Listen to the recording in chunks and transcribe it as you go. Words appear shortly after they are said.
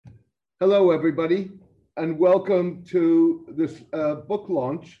Hello, everybody, and welcome to this book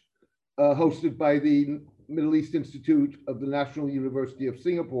launch hosted by the Middle East Institute of the National University of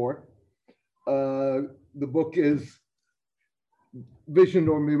Singapore. The book is Vision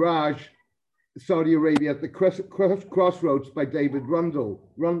or Mirage, Saudi Arabia at the Crossroads by David Rundle.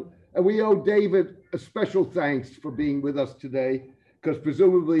 And we owe David a special thanks for being with us today, because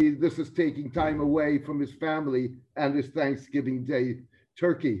presumably this is taking time away from his family and his Thanksgiving Day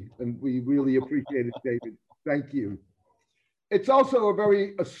turkey, and we really appreciate it, David. Thank you. It's also a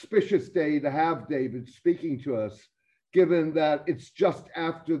very auspicious day to have David speaking to us, given that it's just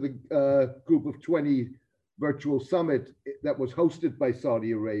after the Group of 20 virtual summit that was hosted by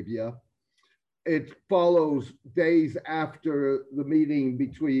Saudi Arabia. It follows days after the meeting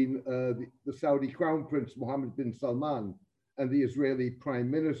between the Saudi Crown Prince Mohammed bin Salman and the Israeli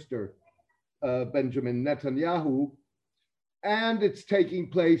Prime Minister Benjamin Netanyahu. And it's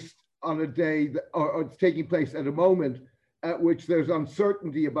taking place on a day, or it's taking place at a moment at which there's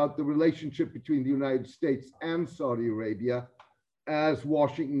uncertainty about the relationship between the United States and Saudi Arabia as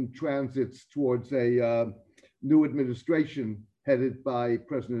Washington transits towards a new administration headed by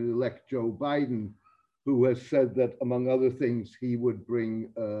President-elect Joe Biden, who has said that, among other things, he would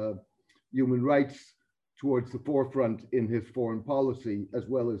bring human rights towards the forefront in his foreign policy, as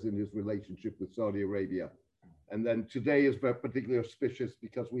well as in his relationship with Saudi Arabia. And then today is particularly auspicious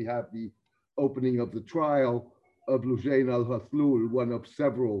because we have the opening of the trial of Loujain al-Hathloul, one of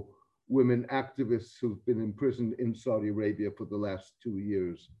several women activists who've been imprisoned in Saudi Arabia for the last 2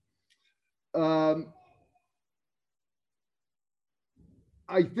 years. I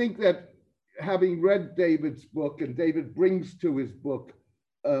think that having read David's book, and David brings to his book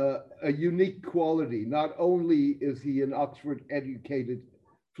a unique quality. Not only is he an Oxford-educated,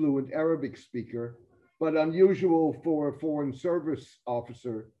 fluent Arabic speaker, but unusual for a foreign service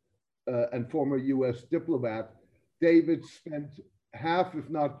officer and former US diplomat, David spent half, if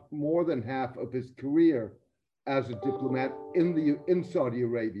not more than half, of his career as a diplomat in Saudi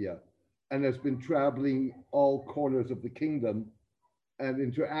Arabia, and has been traveling all corners of the kingdom and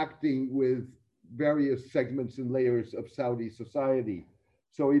interacting with various segments and layers of Saudi society.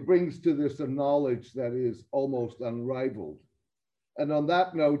 So he brings to this a knowledge that is almost unrivaled. And on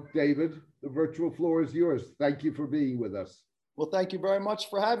that note, David, the virtual floor is yours. Thank you for being with us. Well, thank you very much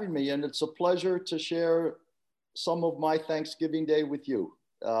for having me. And it's a pleasure to share some of my Thanksgiving Day with you.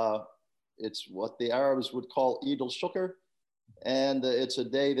 It's what the Arabs would call Eid al-Shukr. And it's a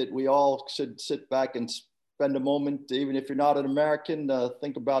day that we all should sit back and spend a moment, even if you're not an American,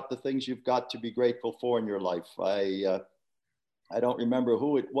 think about the things you've got to be grateful for in your life. I don't remember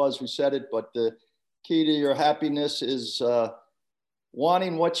who it was who said it, but the key to your happiness is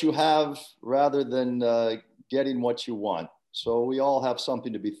wanting what you have rather than getting what you want. So we all have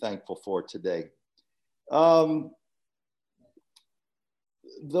something to be thankful for today. The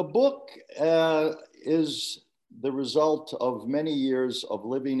book is the result of many years of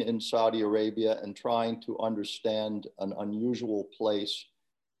living in Saudi Arabia and trying to understand an unusual place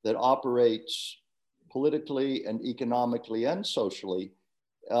that operates politically and economically and socially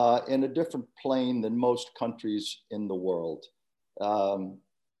in a different plane than most countries in the world.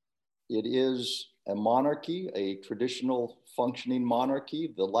 It is a monarchy, a traditional functioning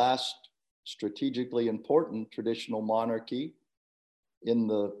monarchy, the last strategically important traditional monarchy in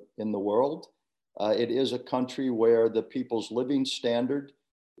the world. It is a country where the people's living standard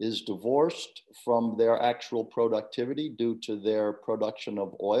is divorced from their actual productivity due to their production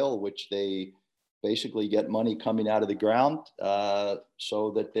of oil, which they basically get money coming out of the ground, so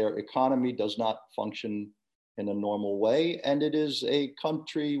that their economy does not function in a normal way. And it is a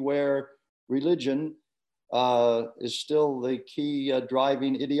country where religion is still the key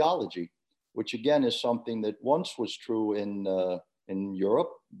driving ideology, which again is something that once was true in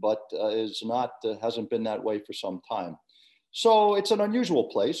Europe, but hasn't been that way for some time. So it's an unusual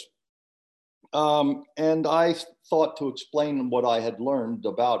place. And I thought to explain what I had learned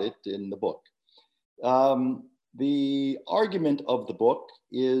about it in the book. The argument of the book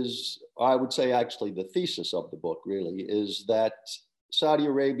is, I would say actually the thesis of the book really, is that Saudi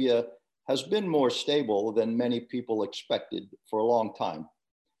Arabia has been more stable than many people expected for a long time.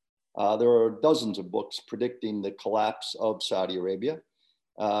 There are dozens of books predicting the collapse of Saudi Arabia,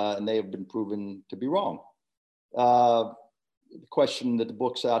 and they have been proven to be wrong. The question that the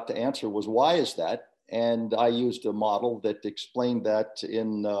book's out to answer was, why is that? And I used a model that explained that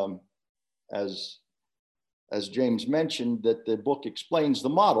in, as James mentioned, that the book explains the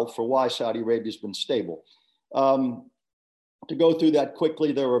model for why Saudi Arabia has been stable. To go through that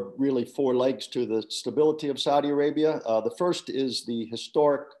quickly, there are really 4 legs to the stability of Saudi Arabia. The first is the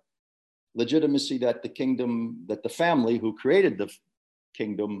historic legitimacy that the kingdom, that the family who created the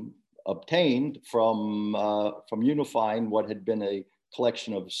kingdom obtained from unifying what had been a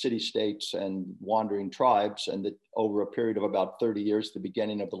collection of city-states and wandering tribes, and that over a period of about 30 years, the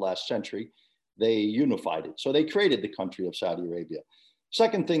beginning of the last century, they unified it. So they created the country of Saudi Arabia.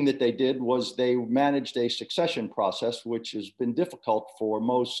 Second thing that they did was they managed a succession process, which has been difficult for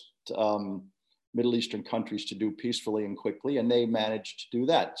most Middle Eastern countries to do peacefully and quickly, and they managed to do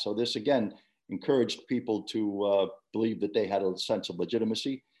that. So this, again, encouraged people to believe that they had a sense of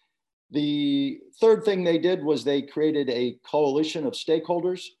legitimacy. The third thing they did was they created a coalition of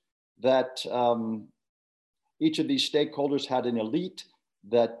stakeholders that each of these stakeholders had an elite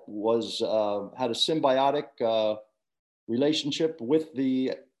that was had a symbiotic relationship with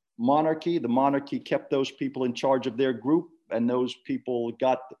the monarchy. The monarchy kept those people in charge of their group, and those people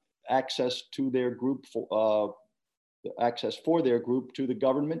got access to their group for their group to the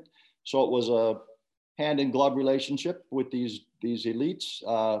government. So it was a hand-in-glove relationship with these elites,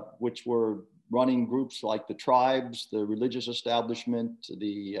 which were running groups like the tribes, the religious establishment,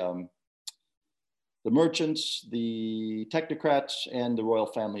 the merchants, the technocrats, and the royal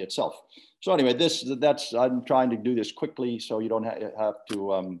family itself. So anyway, I'm trying to do this quickly so you don't have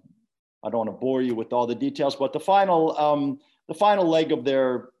to, I don't want to bore you with all the details, but the final leg of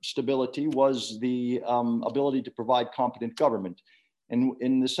their stability was the ability to provide competent government. And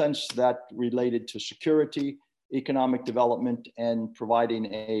in the sense that related to security, economic development, and providing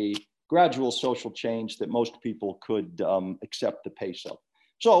a gradual social change that most people could accept the pace of.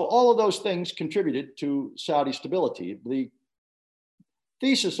 So all of those things contributed to Saudi stability. The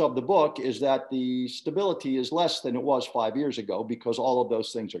thesis of the book is that the stability is less than it was 5 years ago because all of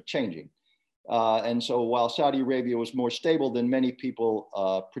those things are changing. And so while Saudi Arabia was more stable than many people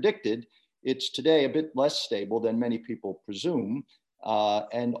predicted, it's today a bit less stable than many people presume.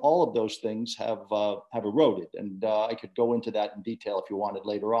 And all of those things have eroded. And I could go into that in detail if you wanted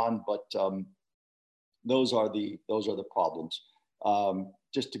later on, but those are the problems.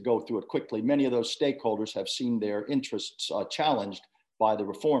 Just to go through it quickly, many of those stakeholders have seen their interests challenged by the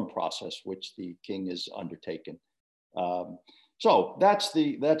reform process which the king is undertaken. So that's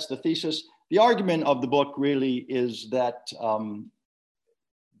the thesis. The argument of the book really is that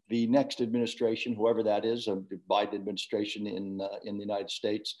the next administration, whoever that is, a Biden administration in the United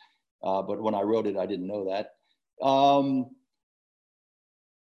States, but when I wrote it, I didn't know that,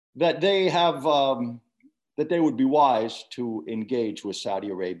 that they have, that they would be wise to engage with Saudi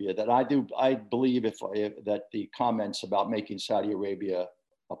Arabia. That I believe that the comments about making Saudi Arabia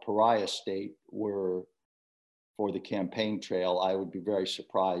a pariah state were for the campaign trail. I would be very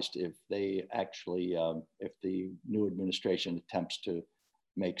surprised if they actually, if the new administration attempts to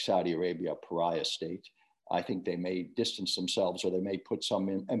make Saudi Arabia a pariah state. I think they may distance themselves, or they may put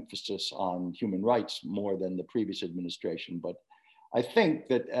some emphasis on human rights more than the previous administration. But I think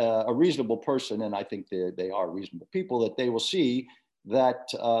that a reasonable person, and I think they are reasonable people, that they will see that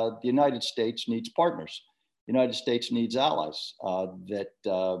the United States needs partners. The United States needs allies, that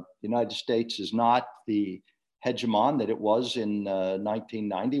the United States is not the hegemon that it was in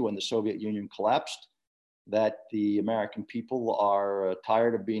 1990 when the Soviet Union collapsed, that the American people are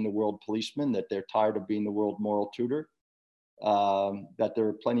tired of being the world policeman, that they're tired of being the world moral tutor, that there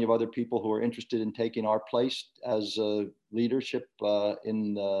are plenty of other people who are interested in taking our place as leadership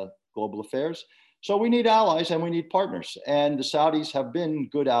in global affairs. So we need allies and we need partners. And the Saudis have been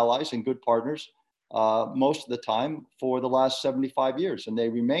good allies and good partners most of the time for the last 75 years. And they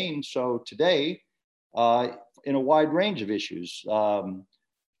remain so today in a wide range of issues.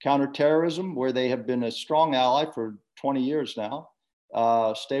 Counterterrorism, where they have been a strong ally for 20 years now,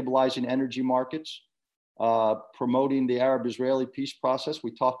 stabilizing energy markets, promoting the Arab-Israeli peace process. We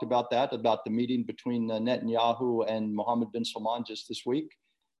talked about that, about the meeting between Netanyahu and Mohammed bin Salman just this week.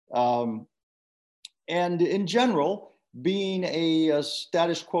 And in general, being a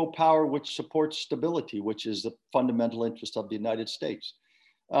status quo power which supports stability, which is the fundamental interest of the United States.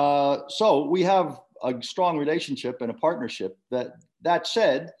 So we have a strong relationship and a partnership. That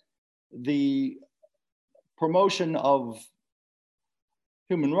said, the promotion of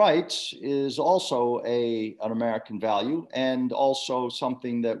human rights is also an American value, and also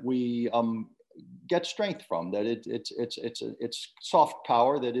something that we get strength from, that it's soft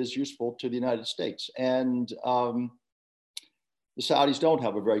power that is useful to the United States. And the Saudis don't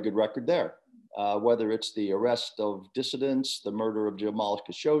have a very good record there. Whether it's the arrest of dissidents, the murder of Jamal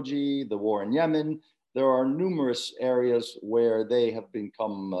Khashoggi, the war in Yemen, there are numerous areas where they have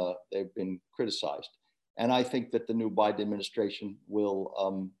become, they've been criticized. And I think that the new Biden administration will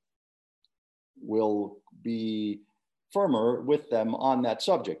be firmer with them on that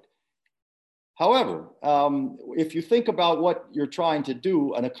subject. However, if you think about what you're trying to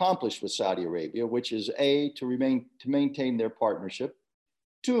do and accomplish with Saudi Arabia, which is A, to maintain their partnership,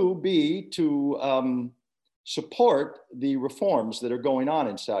 2, B, to support the reforms that are going on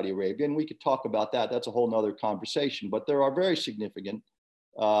in Saudi Arabia. And we could talk about that. That's a whole nother conversation, but there are very significant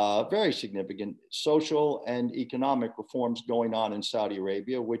social and economic reforms going on in Saudi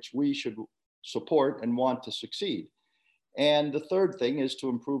Arabia, which we should support and want to succeed. And the third thing is to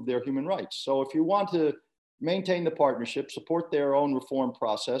improve their human rights. So if you want to maintain the partnership, support their own reform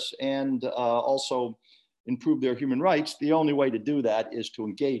process, and also improve their human rights, the only way to do that is to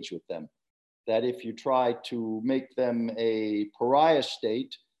engage with them. That if you try to make them a pariah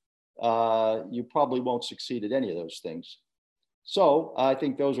state, you probably won't succeed at any of those things. So I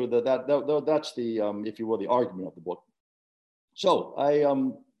think those are that's the if you will, the argument of the book. So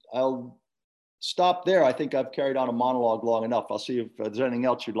I'll stop there. I think I've carried on a monologue long enough. I'll see if there's anything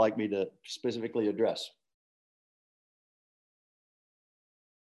else you'd like me to specifically address.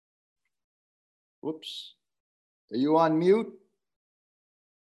 Whoops. Are you on mute?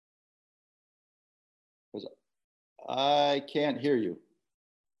 I can't hear you.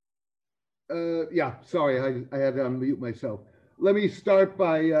 Yeah, sorry, I had to unmute myself. Let me start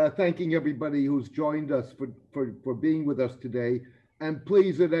by thanking everybody who's joined us for being with us today. And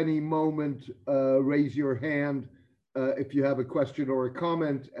please, at any moment, raise your hand if you have a question or a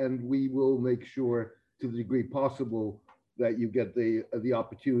comment, and we will make sure, to the degree possible, that you get the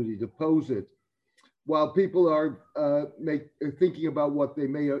opportunity to pose it. While people are thinking about what they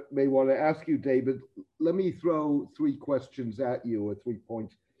may want to ask you, David, let me throw 3 questions at you, or 3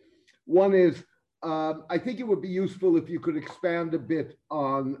 points. One is, I think it would be useful if you could expand a bit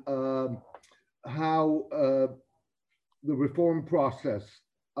on how the reform process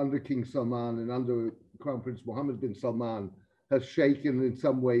under King Salman and under Crown Prince Mohammed bin Salman has shaken in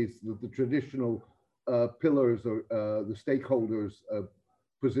some ways the traditional pillars or the stakeholders'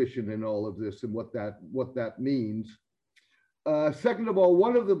 position in all of this, and what that means. Second of all,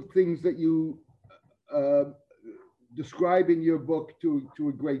 one of the things that you describe in your book to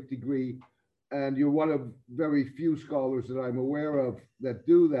a great degree, and you're one of very few scholars that I'm aware of that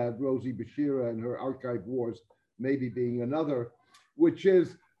do that, Rosie Bashira and her Archive Wars maybe being another, which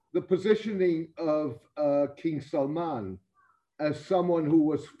is the positioning of King Salman as someone who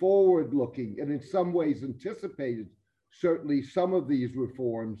was forward-looking and in some ways anticipated certainly some of these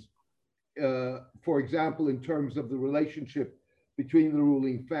reforms, for example, in terms of the relationship between the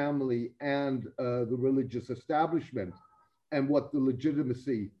ruling family and the religious establishment and what the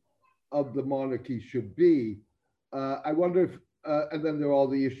legitimacy of the monarchy should be. I wonder if, and then there are all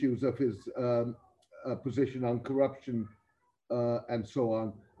the issues of his position on corruption and so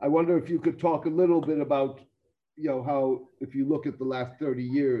on. I wonder if you could talk a little bit about, how, if you look at the last 30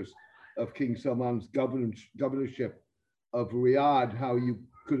 years of King Salman's governorship of Riyadh, how you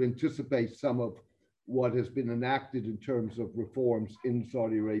could anticipate some of what has been enacted in terms of reforms in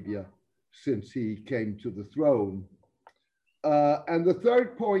Saudi Arabia since he came to the throne. And the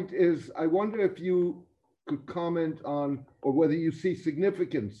third point is, I wonder if you could comment on, or whether you see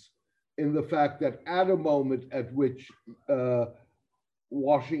significance in the fact that at a moment at which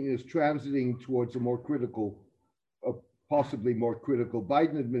Washington is transiting towards a more critical, possibly more critical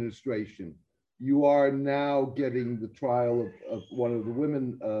Biden administration, you are now getting the trial of one of the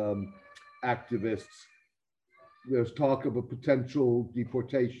women activists. There's talk of a potential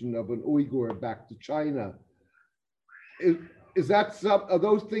deportation of an Uyghur back to China. Is that are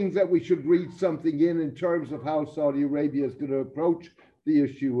those things that we should read something in terms of how Saudi Arabia is going to approach the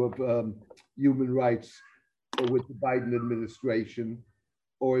issue of human rights with the Biden administration,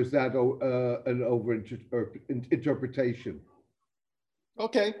 or is that an over-interpretation?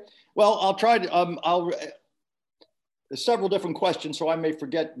 Okay, well, I'll try to, there's several different questions, so I may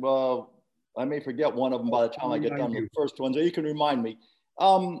forget one of them by the time I get done with the first one, so you can remind me.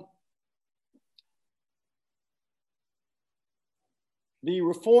 The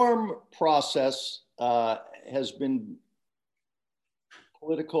reform process has been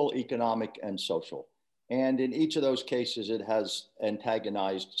political, economic, and social. And in each of those cases, it has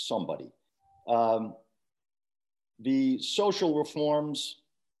antagonized somebody. The social reforms,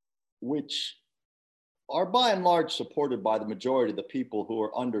 which are by and large supported by the majority of the people who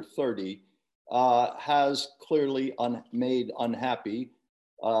are under 30, has clearly made unhappy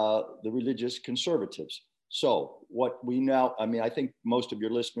the religious conservatives. So what we now, I think most of your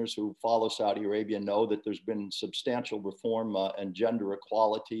listeners who follow Saudi Arabia know that there's been substantial reform and gender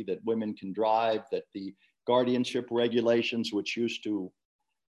equality, that women can drive, that the guardianship regulations, which used to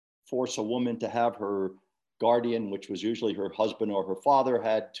force a woman to have her guardian, which was usually her husband or her father,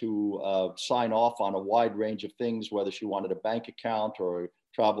 had to sign off on a wide range of things, whether she wanted a bank account or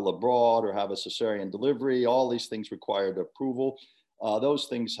travel abroad or have a cesarean delivery. All these things required approval. Those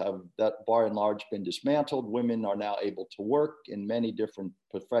things have, that by and large, been dismantled. Women are now able to work in many different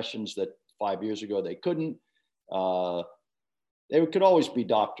professions that 5 years ago they couldn't. They could always be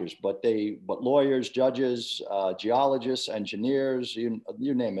doctors, but lawyers, judges, geologists, engineers, you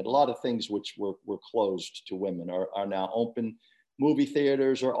name it. A lot of things which were closed to women are now open. Movie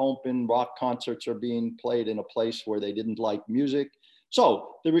theaters are open. Rock concerts are being played in a place where they didn't like music.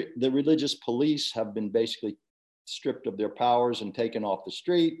 So the religious police have been basically stripped of their powers and taken off the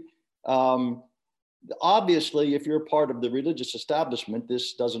street. Obviously, if you're part of the religious establishment,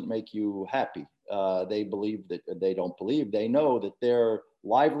 this doesn't make you happy. They believe that they don't believe. They know that their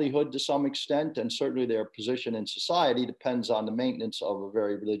livelihood to some extent, and certainly their position in society, depends on the maintenance of a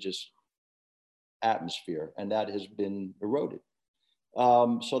very religious atmosphere, and that has been eroded.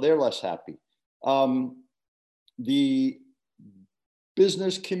 So they're less happy. The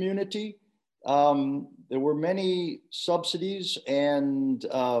business community, there were many subsidies and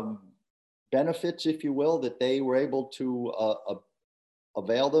benefits, if you will, that they were able to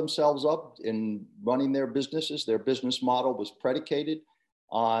avail themselves of in running their businesses. Their business model was predicated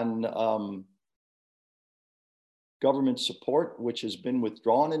on government support, which has been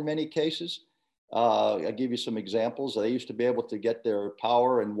withdrawn in many cases. I'll give you some examples. They used to be able to get their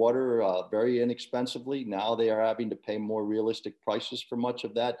power and water very inexpensively. Now they are having to pay more realistic prices for much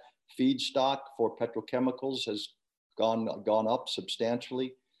of that. Feedstock for petrochemicals has gone up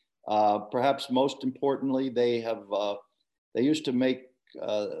substantially. Perhaps most importantly, they used to make,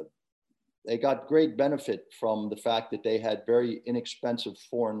 they got great benefit from the fact that they had very inexpensive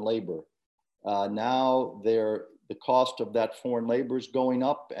foreign labor. Now the cost of that foreign labor is going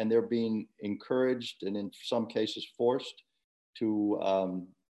up, and they're being encouraged and in some cases forced to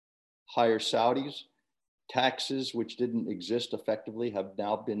hire Saudis. Taxes, which didn't exist effectively, have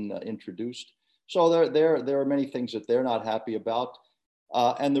now been introduced. So there are many things that they're not happy about.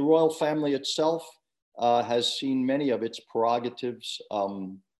 And the royal family itself has seen many of its prerogatives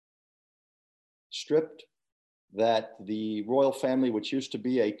stripped. That the royal family, which used to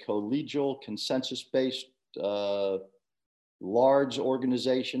be a collegial, consensus-based, large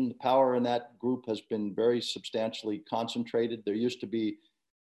organization, the power in that group has been very substantially concentrated. There used to be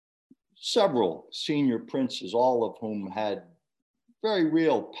several senior princes, all of whom had very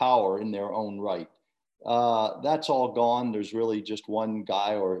real power in their own right. That's all gone. There's really just one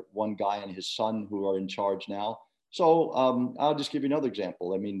guy and his son who are in charge now. So I'll just give you another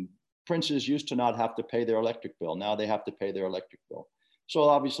example. I mean, princes used to not have to pay their electric bill. Now they have to pay their electric bill. So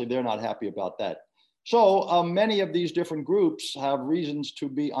obviously they're not happy about that. So many of these different groups have reasons to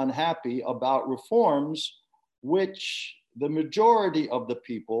be unhappy about reforms, which the majority of the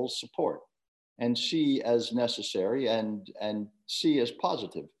people support and see as necessary and see as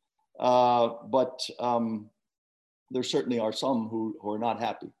positive. But there certainly are some who are not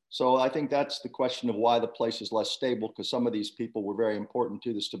happy. So I think that's the question of why the place is less stable, because some of these people were very important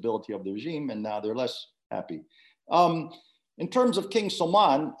to the stability of the regime, and now they're less happy. In terms of King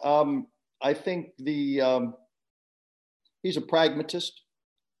Salman, I think he's a pragmatist.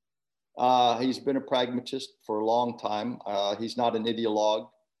 He's been a pragmatist for a long time. He's not an ideologue.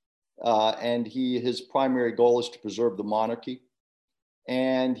 And his primary goal is to preserve the monarchy.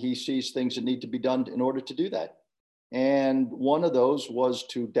 And he sees things that need to be done in order to do that. And one of those was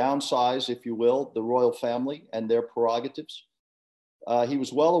to downsize, if you will, the royal family and their prerogatives. He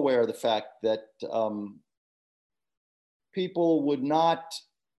was well aware of the fact that people would not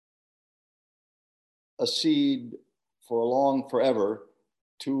accede forever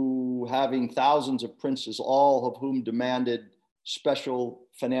to having thousands of princes, all of whom demanded special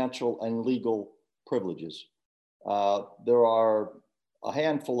financial and legal privileges. There are a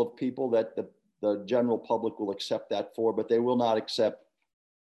handful of people that the general public will accept that for, but they will not accept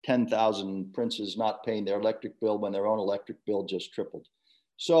 10,000 princes not paying their electric bill when their own electric bill just tripled.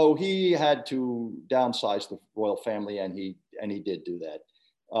 So he had to downsize the royal family, and he did do that.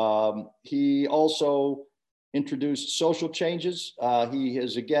 He also introduced social changes. He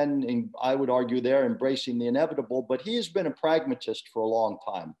is, again, I would argue there, embracing the inevitable, but he has been a pragmatist for a long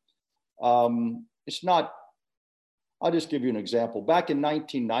time. It's not, I'll just give you an example. Back in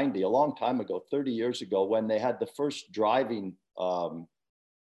 1990, a long time ago, 30 years ago, when they had the first driving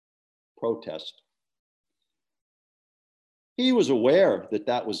protest, he was aware that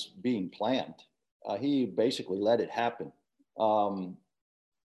that was being planned. He basically let it happen.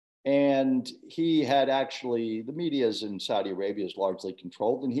 And he had actually, the media's in Saudi Arabia is largely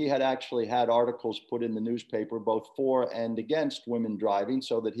controlled, and he had actually had articles put in the newspaper both for and against women driving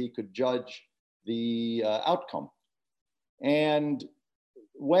so that he could judge the outcome. And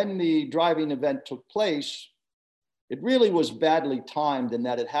when the driving event took place, it really was badly timed in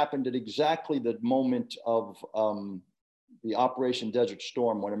that it happened at exactly the moment of the Operation Desert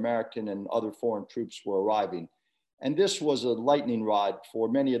Storm, when American and other foreign troops were arriving. And this was a lightning rod for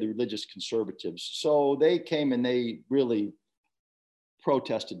many of the religious conservatives. So they came and they really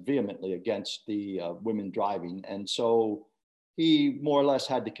protested vehemently against the women driving. And so he more or less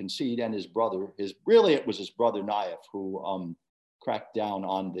had to concede, and his brother, it was his brother Naif who cracked down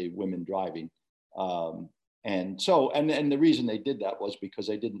on the women driving. And the reason they did that was because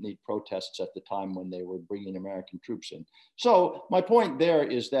they didn't need protests at the time when they were bringing American troops in. So my point there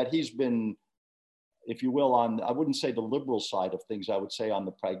is that he's been, if you will, on, I wouldn't say the liberal side of things, I would say on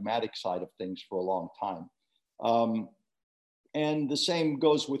the pragmatic side of things for a long time. And the same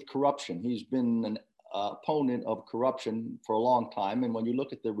goes with corruption. He's been an opponent of corruption for a long time. And when you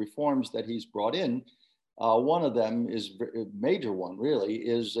look at the reforms that he's brought in, one of them is a major one, really,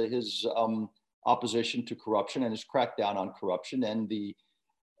 is his opposition to corruption and his crackdown on corruption. And the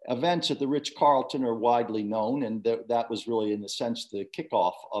events at the Ritz-Carlton are widely known. And that was really, in a sense, the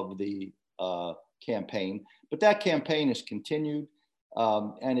kickoff of the campaign. But that campaign has continued,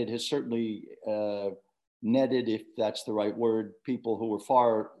 and it has certainly netted, if that's the right word, people who were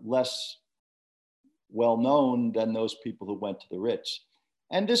far less well known than those people who went to the Ritz.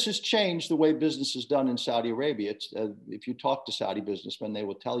 And this has changed the way business is done in Saudi Arabia. It's, if you talk to Saudi businessmen, they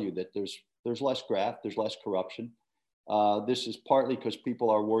will tell you that there's less graft, there's less corruption. This is partly because people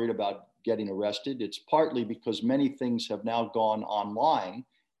are worried about getting arrested. It's partly because many things have now gone online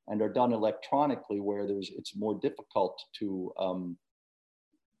and are done electronically, where it's more difficult to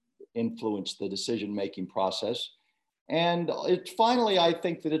influence the decision-making process. And finally, I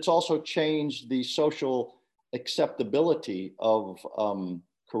think that it's also changed the social acceptability of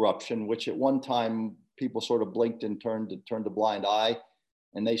corruption, which at one time people sort of blinked and turned a blind eye,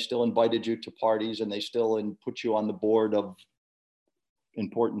 and they still invited you to parties, and they still put you on the board of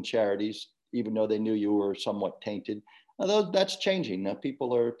important charities, even though they knew you were somewhat tainted. That's changing. Now,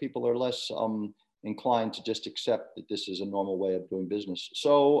 people are less inclined to just accept that this is a normal way of doing business.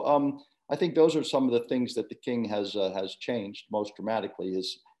 So I think those are some of the things that the king has changed most dramatically: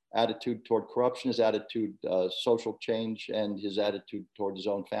 his attitude toward corruption, his attitude, social change, and his attitude toward his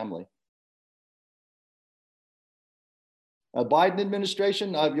own family. Biden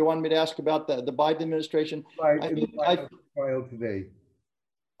administration. You wanted me to ask about the Biden administration? Right, in the Biden trial today.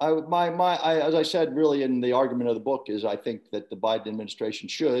 As I said, really in the argument of the book, is I think that the Biden administration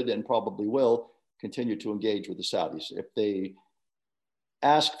should and probably will continue to engage with the Saudis. If they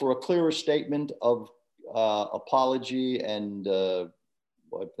ask for a clearer statement of apology and,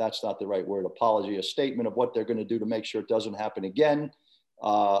 well, that's not the right word, apology, a statement of what they're going to do to make sure it doesn't happen again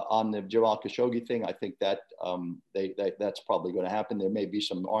on the Jamal Khashoggi thing, I think that that's probably going to happen. There may be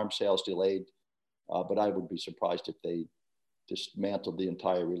some arms sales delayed, but I would be surprised if they dismantled the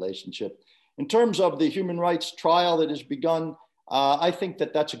entire relationship. In terms of the human rights trial that has begun, I think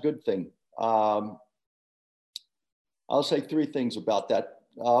that that's a good thing. I'll say three things about that.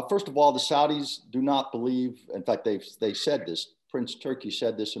 First of all, the Saudis do not believe, in fact, they said this, Prince Turki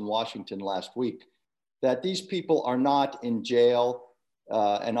said this in Washington last week, that these people are not in jail,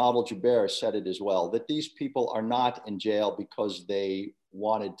 and Adel Jubeir said it as well, that these people are not in jail because they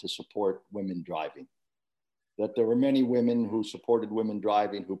wanted to support women driving. That there were many women who supported women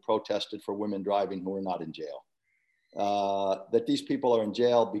driving, who protested for women driving, who are not in jail. That these people are in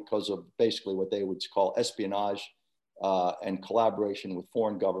jail because of basically what they would call espionage and collaboration with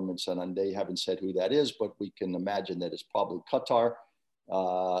foreign governments. And they haven't said who that is, but we can imagine that it's probably Qatar,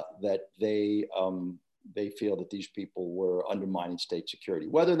 that they feel that these people were undermining state security.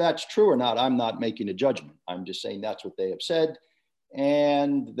 Whether that's true or not, I'm not making a judgment. I'm just saying that's what they have said,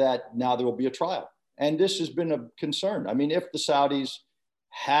 and that now there will be a trial. And this has been a concern. I mean, if the Saudis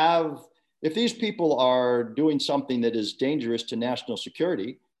if these people are doing something that is dangerous to national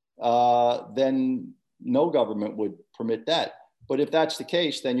security, then no government would permit that. But if that's the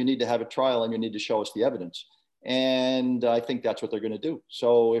case, then you need to have a trial and you need to show us the evidence. And I think that's what they're going to do.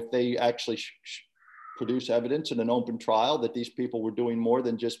 So if they actually produce evidence in an open trial that these people were doing more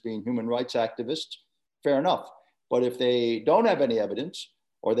than just being human rights activists, fair enough. But if they don't have any evidence,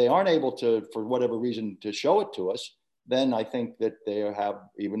 or they aren't able to, for whatever reason, to show it to us, then I think that they have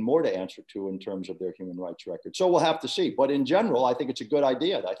even more to answer to in terms of their human rights record. So we'll have to see. But in general, I think it's a good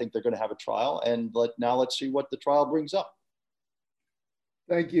idea. I think they're going to have a trial, and now let's see what the trial brings up.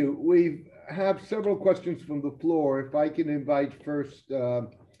 Thank you. We have several questions from the floor. If I can invite first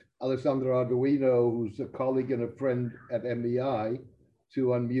Alessandro Arduino, who's a colleague and a friend at MEI, to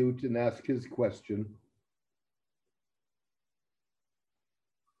unmute and ask his question.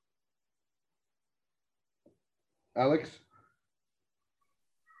 Alex?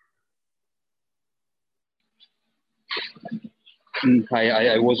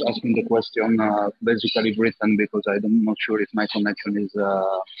 Hi, I was asking the question basically written because I'm not sure if my connection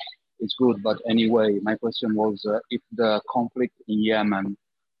is good. But anyway, my question was if the conflict in Yemen,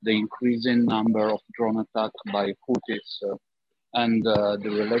 the increasing number of drone attacks by Houthis and the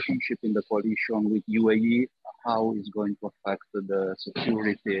relationship in the coalition with UAE, how is going to affect the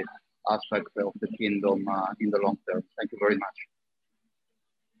security aspect of the kingdom in the long term? Thank you very much.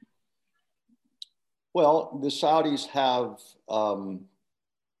 Well, the Saudis have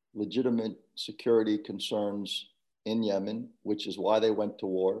legitimate security concerns in Yemen, which is why they went to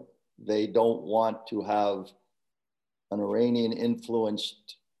war. They don't want to have an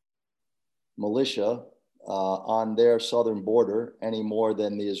Iranian-influenced militia on their southern border any more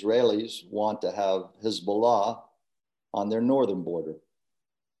than the Israelis want to have Hezbollah on their northern border.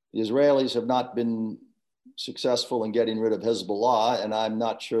 The Israelis have not been successful in getting rid of Hezbollah, and I'm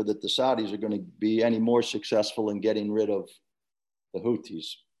not sure that the Saudis are going to be any more successful in getting rid of the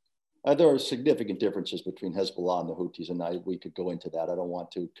Houthis. There are significant differences between Hezbollah and the Houthis, and we could go into that. I don't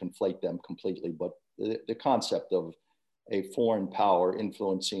want to conflate them completely, but the concept of a foreign power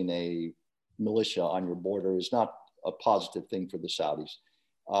influencing a militia on your border is not a positive thing for the Saudis.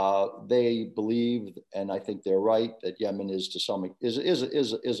 They believe, and I think they're right, that Yemen is to some is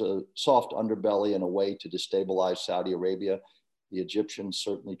a soft underbelly and a way to destabilize Saudi Arabia. The Egyptians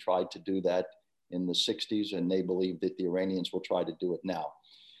certainly tried to do that in the 60s, and they believe that the Iranians will try to do it now.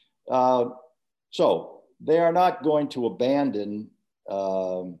 So they are not going to abandon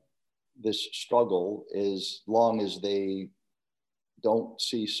this struggle as long as they don't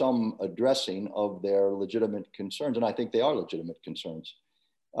see some addressing of their legitimate concerns, and I think they are legitimate concerns.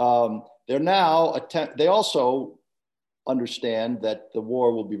 They also understand that the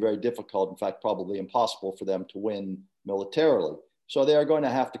war will be very difficult, in fact, probably impossible for them to win militarily. So they are going to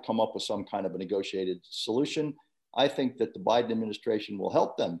have to come up with some kind of a negotiated solution. I think that the Biden administration will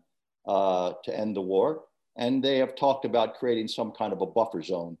help them to end the war. And they have talked about creating some kind of a buffer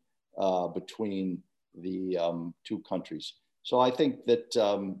zone between the two countries. So I think that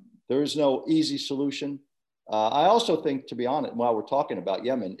there is no easy solution. I also think, to be honest, while we're talking about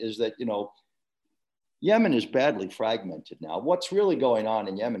Yemen, is that, Yemen is badly fragmented now. What's really going on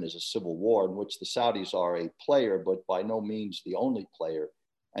in Yemen is a civil war in which the Saudis are a player, but by no means the only player.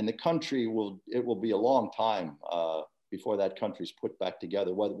 And the country it will be a long time before that country's put back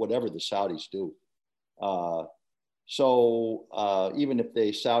together, whatever the Saudis do. So even if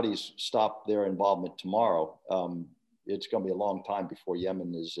the Saudis stop their involvement tomorrow, it's going to be a long time before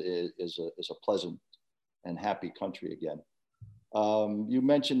Yemen is a pleasant and happy country again. You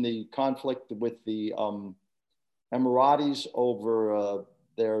mentioned the conflict with the Emiratis over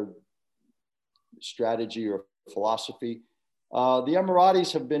their strategy or philosophy. The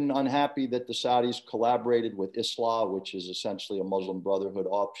Emiratis have been unhappy that the Saudis collaborated with Islah, which is essentially a Muslim Brotherhood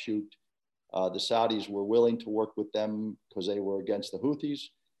offshoot. The Saudis were willing to work with them because they were against the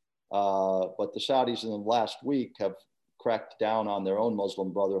Houthis. But the Saudis in the last week have cracked down on their own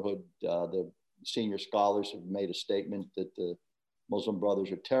Muslim Brotherhood. The senior scholars have made a statement that the Muslim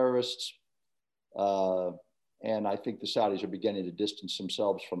Brothers are terrorists. And I think the Saudis are beginning to distance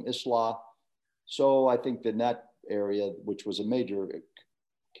themselves from Islah. So I think that in that area, which was a major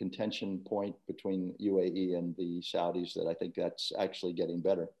contention point between UAE and the Saudis, that I think that's actually getting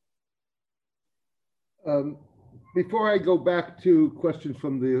better. Before I go back to questions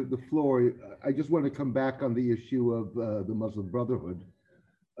from the floor, I just want to come back on the issue of the Muslim Brotherhood.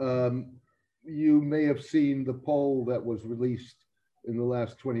 You may have seen the poll that was released in the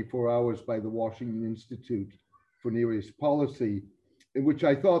last 24 hours by the Washington Institute for Near East Policy, in which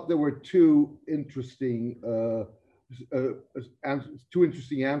I thought there were two interesting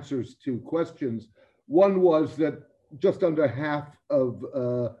answers to questions. One was that just under half of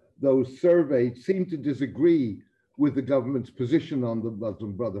those surveyed seemed to disagree with the government's position on the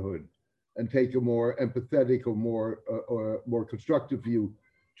Muslim Brotherhood and take a more empathetic or more constructive view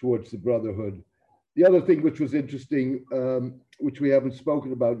towards the Brotherhood. The other thing which was interesting, which we haven't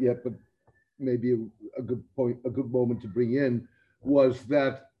spoken about yet, but maybe a good moment to bring in, was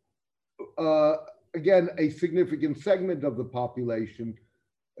that again, a significant segment of the population,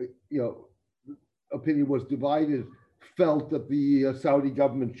 opinion was divided, felt that the Saudi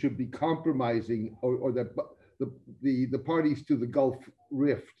government should be compromising, or that the parties to the Gulf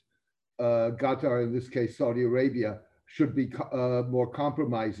Rift, Qatar, in this case, Saudi Arabia, should be more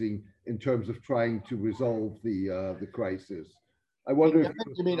compromising in terms of trying to resolve the crisis. I wonder if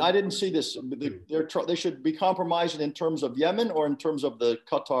you mean, I didn't see this. They should be compromising in terms of Yemen or in terms of the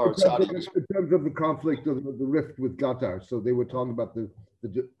Qatar Saudi? In terms of the conflict of the rift with Qatar. So they were talking about the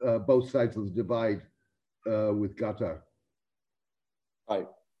both sides of the divide with Qatar. Right.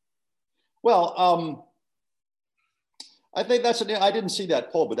 Well, I think I didn't see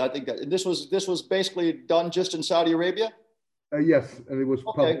that poll, but I think that this was basically done just in Saudi Arabia. Yes, and it was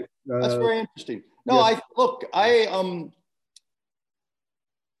okay. That's very interesting. No, yes.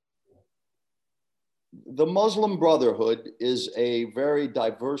 The Muslim Brotherhood is a very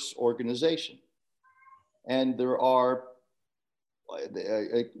diverse organization, and there are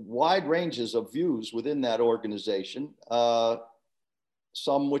wide ranges of views within that organization,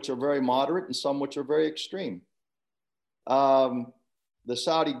 some which are very moderate and some which are very extreme. The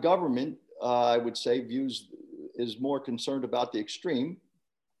Saudi government, I would say, is more concerned about the extreme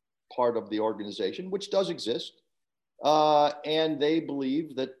part of the organization, which does exist. And they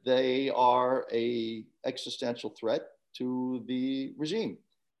believe that they are an existential threat to the regime,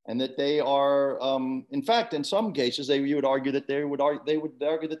 and that they are, in fact, in some cases, you would argue that they would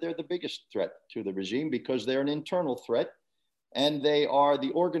argue that they're the biggest threat to the regime because they're an internal threat, and they are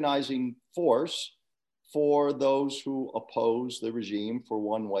the organizing force for those who oppose the regime for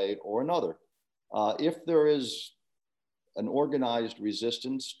one way or another. If there is an organized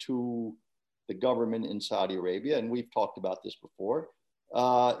resistance to the government in Saudi Arabia, and we've talked about this before,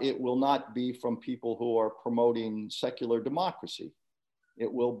 it will not be from people who are promoting secular democracy.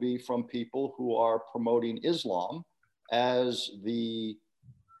 It will be from people who are promoting Islam as the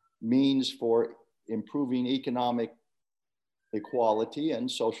means for improving economic equality and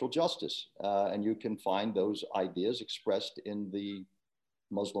social justice. And you can find those ideas expressed in the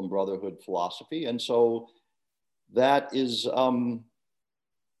Muslim Brotherhood philosophy. And so that is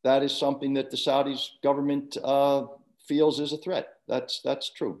something that the Saudi government feels is a threat.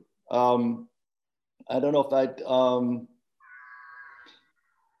 That's true. I don't know if that,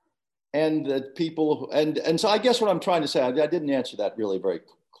 and that people, and so I guess what I'm trying to say, I didn't answer that really very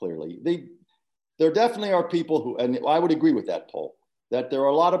clearly. There definitely are people who, and I would agree with that poll, that there are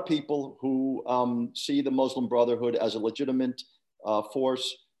a lot of people who see the Muslim Brotherhood as a legitimate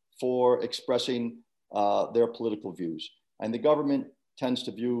force for expressing their political views. And the government tends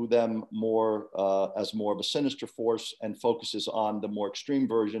to view them more as more of a sinister force and focuses on the more extreme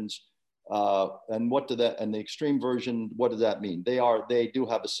versions. And the extreme version, what does that mean? They do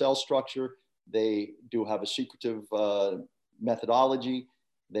have a cell structure. They do have a secretive methodology.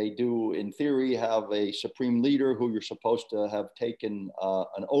 They do, in theory, have a supreme leader who you're supposed to have taken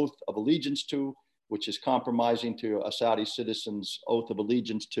an oath of allegiance to, which is compromising to a Saudi citizen's oath of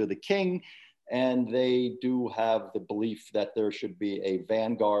allegiance to the king. And they do have the belief that there should be a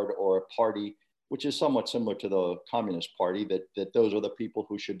vanguard or a party, which is somewhat similar to the Communist Party, that those are the people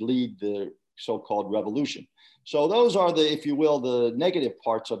who should lead the so-called revolution. So those are the, if you will, the negative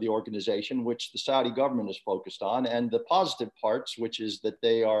parts of the organization, which the Saudi government is focused on, and the positive parts, which is that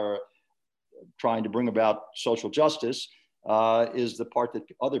they are trying to bring about social justice, is the part that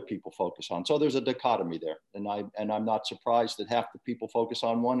other people focus on. So there's a dichotomy there, and I'm not surprised that half the people focus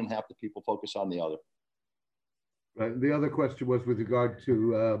on one and half the people focus on the other. Right. The other question was with regard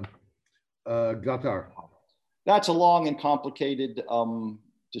to Qatar. That's a long and complicated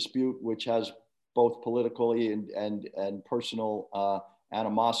dispute, which has both politically and personal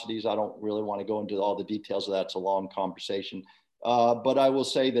animosities. I don't really want to go into all the details of that. It's a long conversation. But I will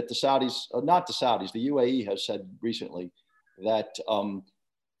say that the Saudis, not the Saudis, the UAE has said recently that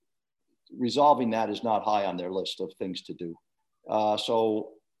resolving that is not high on their list of things to do.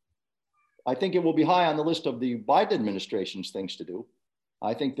 So I think it will be high on the list of the Biden administration's things to do.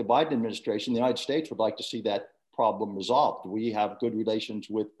 I think the Biden administration, the United States, would like to see that problem resolved. We have good relations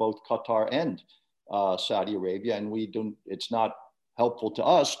with both Qatar and Saudi Arabia, and it's not helpful to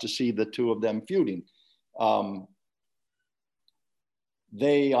us to see the two of them feuding.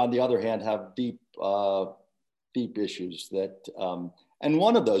 They, on the other hand, have deep issues that, and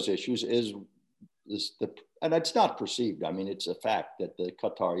one of those issues is and it's not perceived. I mean, it's a fact that the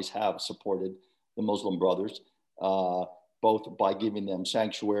Qataris have supported the Muslim Brothers, both by giving them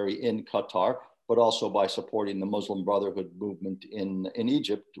sanctuary in Qatar, but also by supporting the Muslim Brotherhood movement in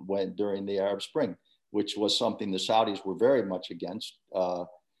Egypt during the Arab Spring, which was something the Saudis were very much against.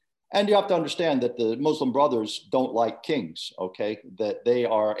 And you have to understand that the Muslim Brothers don't like kings, okay? That they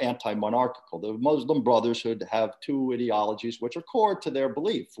are anti-monarchical. The Muslim Brotherhood have two ideologies which are core to their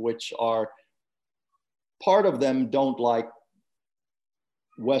belief, which are part of them don't like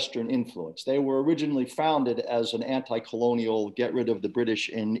Western influence. They were originally founded as an anti-colonial, get rid of the British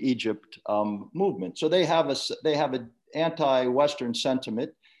in Egypt movement. So they have an anti-Western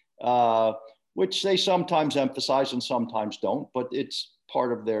sentiment, which they sometimes emphasize and sometimes don't, but it's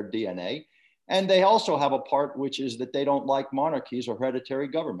part of their DNA. And they also have a part which is that they don't like monarchies or hereditary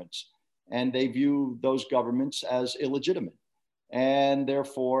governments, and they view those governments as illegitimate and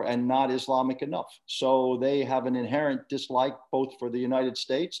therefore, and not Islamic enough. So they have an inherent dislike both for the United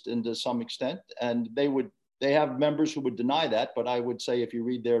States and to some extent, and they have members who would deny that, but I would say if you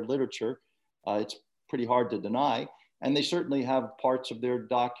read their literature, it's pretty hard to deny. And they certainly have parts of their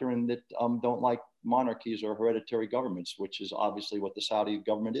doctrine that don't like monarchies or hereditary governments, which is obviously what the Saudi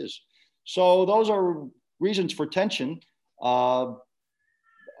government is. So those are reasons for tension, and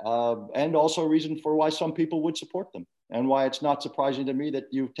also a reason for why some people would support them, and why it's not surprising to me that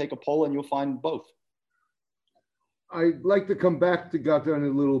you take a poll and you'll find both. I'd like to come back to Gata in a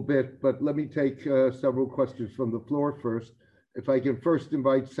little bit, but let me take several questions from the floor first. If I can first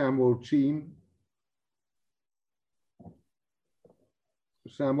invite Samuel Cheen.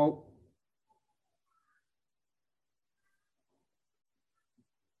 Samuel.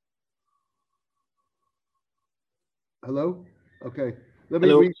 Hello? Okay. Let me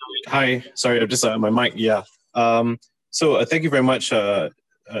Hello. Hi. Sorry, I'm just my mic. Yeah. So thank you very much, sir.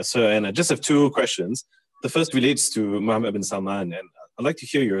 And I just have two questions. The first relates to Mohammed bin Salman, and I'd like to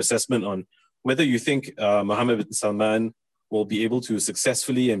hear your assessment on whether you think Mohammed bin Salman will be able to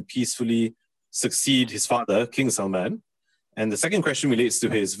successfully and peacefully succeed his father, King Salman. And the second question relates to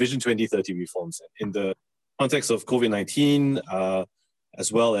his Vision 2030 reforms in the context of COVID-19,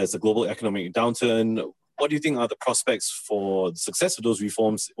 as well as the global economic downturn. What do you think are the prospects for the success of those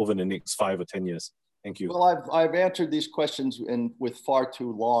reforms over the next 5 or 10 years? Thank you. Well, I've answered these questions with far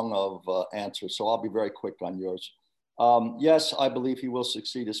too long of answers, so I'll be very quick on yours. Yes, I believe he will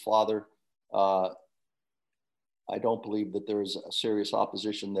succeed his father. I don't believe that there is a serious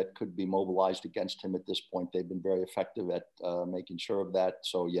opposition that could be mobilized against him at this point. They've been very effective at making sure of that.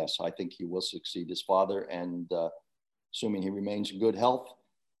 So yes, I think he will succeed his father, and assuming he remains in good health,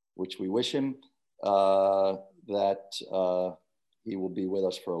 which we wish him, that he will be with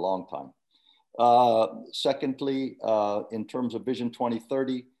us for a long time. Secondly, in terms of Vision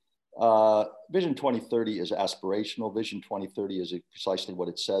 2030, Vision 2030 is aspirational. Vision 2030 is precisely what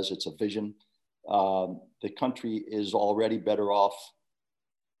it says. It's a vision. The country is already better off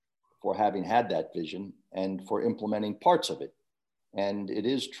for having had that vision and for implementing parts of it. And it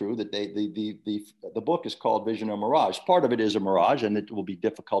is true that the book is called Vision or Mirage. Part of it is a mirage, and it will be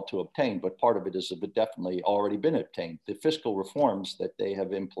difficult to obtain, but part of it is definitely already been obtained. The fiscal reforms that they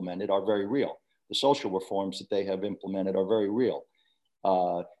have implemented are very real. The social reforms that they have implemented are very real.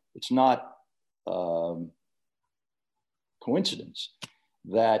 It's not coincidence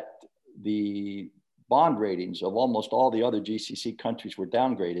that the bond ratings of almost all the other GCC countries were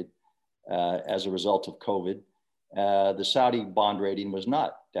downgraded as a result of COVID. The Saudi bond rating was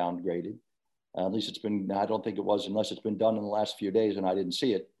not downgraded. At least it's been, I don't think it was, unless it's been done in the last few days and I didn't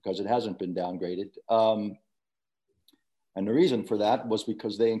see it because it hasn't been downgraded. And the reason for that was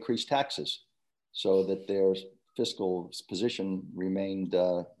because they increased taxes so that their fiscal position remained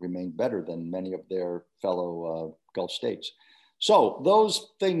better than many of their fellow Gulf states. So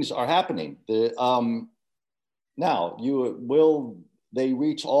those things are happening. Now, will they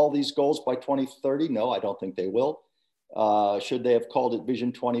reach all these goals by 2030? No, I don't think they will. Should they have called it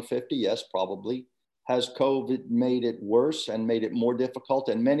Vision 2050? Yes, probably. Has COVID made it worse and made it more difficult?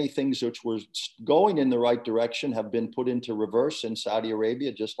 And many things which were going in the right direction have been put into reverse in Saudi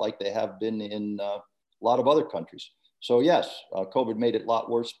Arabia, just like they have been in a lot of other countries. So yes, COVID made it a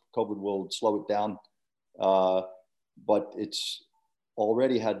lot worse. COVID will slow it down, but it's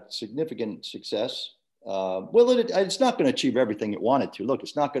already had significant success. It's not going to achieve everything it wanted to. Look,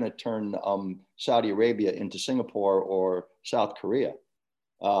 it's not going to turn Saudi Arabia into Singapore or South Korea,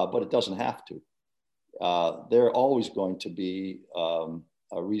 but it doesn't have to. They're always going to be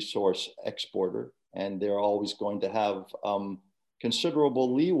a resource exporter, and they're always going to have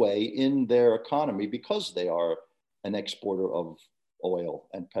considerable leeway in their economy because they are an exporter of oil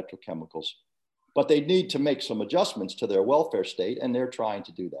and petrochemicals. But they need to make some adjustments to their welfare state, and they're trying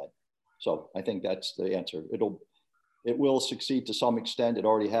to do that. So I think that's the answer. It will succeed to some extent. It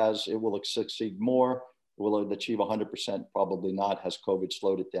already has. It will succeed more. Will it achieve 100%? Probably not. Has COVID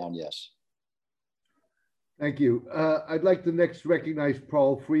slowed it down? Yes. Thank you. I'd like to next recognize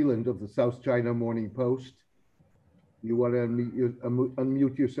Paul Freeland of the South China Morning Post. You want to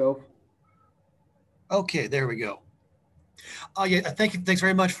unmute yourself? Okay, there we go. Yeah, thanks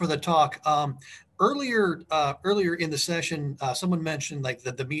very much for the talk. earlier in the session, someone mentioned like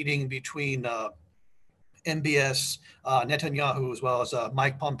the meeting between MBS, Netanyahu, as well as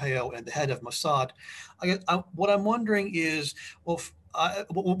Mike Pompeo and the head of Mossad. What I'm wondering is,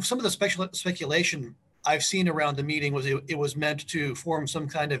 some of the speculation I've seen around the meeting was it was meant to form some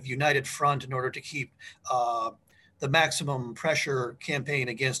kind of united front in order to keep the maximum pressure campaign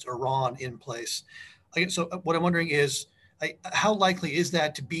against Iran in place. So what I'm wondering is, how likely is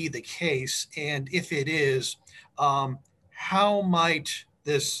that to be the case? And if it is, how might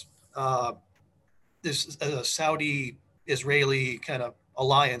this Saudi-Israeli kind of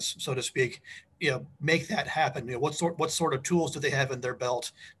alliance, so to speak, make that happen? What sort of tools do they have in their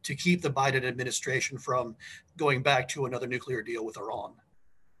belt to keep the Biden administration from going back to another nuclear deal with Iran?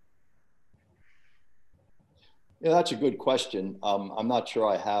 Yeah, that's a good question. I'm not sure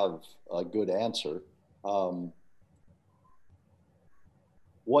I have a good answer.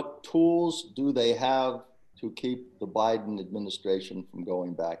 What tools do they have to keep the Biden administration from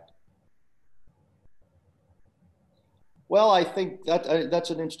going back? Well, I think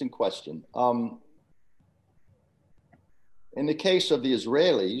that's an interesting question. In the case of the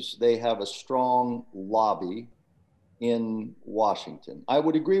Israelis, they have a strong lobby in Washington. I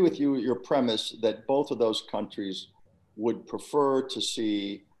would agree with you, your premise that both of those countries would prefer to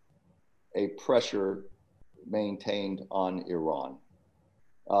see a pressure maintained on Iran.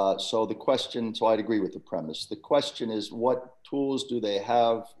 So I'd agree with the premise. The question is, what tools do they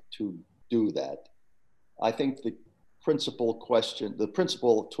have to do that? I think the principal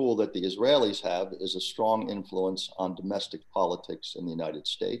tool that the Israelis have is a strong influence on domestic politics in the United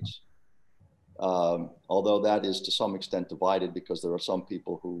States. Although that is to some extent divided because there are some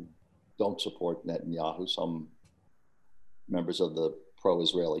people who don't support Netanyahu, some members of the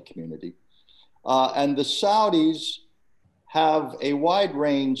pro-Israeli community. And the Saudis have a wide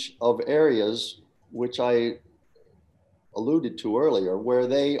range of areas, which I alluded to earlier, where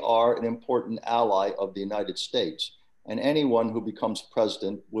they are an important ally of the United States. And anyone who becomes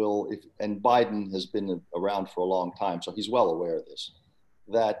president and Biden has been around for a long time, so he's well aware of this,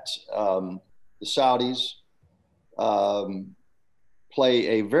 that the Saudis play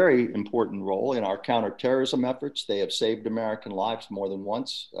a very important role in our counterterrorism efforts. They have saved American lives more than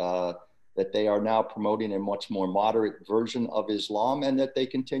once, that they are now promoting a much more moderate version of Islam, and that they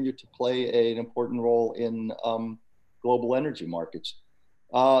continue to play an important role in global energy markets.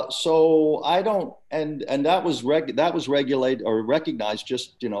 So I don't, and that was regulated or recognized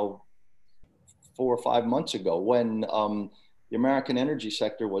just 4 or 5 months ago when the American energy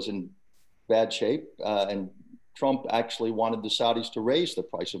sector was in bad shape, and Trump actually wanted the Saudis to raise the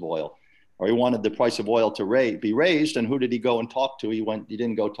price of oil, or he wanted the price of oil to be raised. And who did he go and talk to? He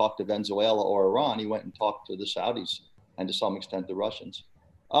didn't go talk to Venezuela or Iran. He went and talked to the Saudis and to some extent the Russians.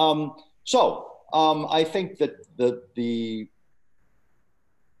 I think that the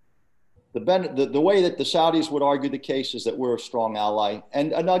way that the Saudis would argue the case is that we're a strong ally.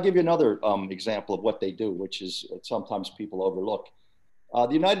 And I'll give you another example of what they do, which is sometimes people overlook.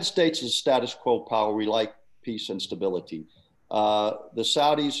 The United States is a status quo power. We like peace and stability. The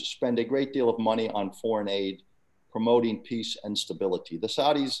Saudis spend a great deal of money on foreign aid promoting peace and stability. The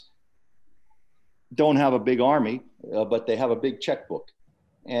Saudis don't have a big army, but they have a big checkbook.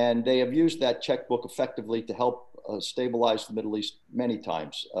 And they have used that checkbook effectively to help stabilize the Middle East many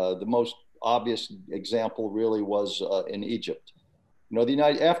times. The most obvious example really was in Egypt.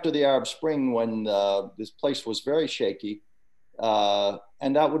 After the Arab Spring, when this place was very shaky,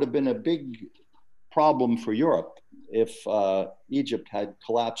 and that would have been a big problem for Europe if Egypt had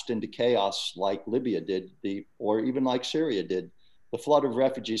collapsed into chaos like Libya did, or even like Syria did. The flood of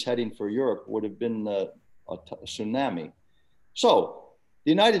refugees heading for Europe would have been a tsunami. So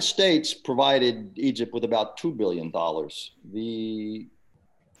the United States provided Egypt with about $2 billion. The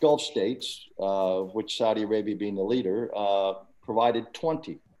Gulf states, which Saudi Arabia being the leader, provided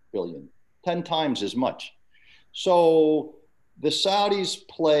 $20 billion, 10 times as much. So the Saudis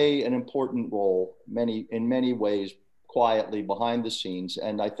play an important role in many ways, quietly behind the scenes.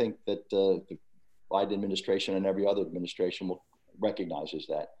 And I think that the Biden administration and every other administration recognizes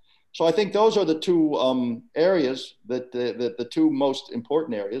that. So I think those are the two areas, the two most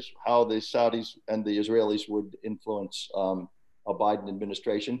important areas, how the Saudis and the Israelis would influence a Biden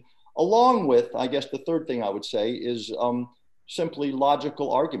administration. Along with, I guess the third thing I would say is simply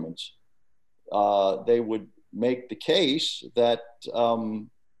logical arguments. They would make the case that the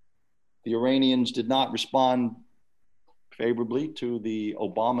Iranians did not respond favorably to the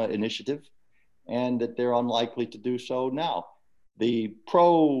Obama initiative, and that they're unlikely to do so now. The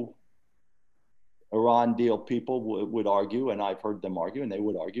pro-Iran deal people would argue, and I've heard them argue, and they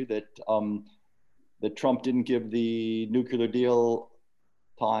would argue that that Trump didn't give the nuclear deal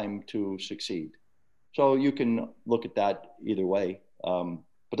time to succeed. So you can look at that either way.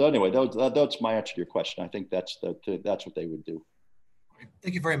 But anyway, that's my answer to your question. I think that's what they would do.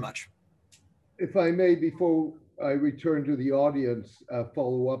 Thank you very much. If I may, before I return to the audience,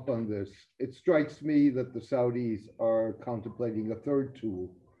 follow up on this. It strikes me that the Saudis are contemplating a third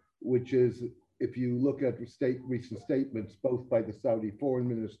tool, which is, if you look at recent statements, both by the Saudi foreign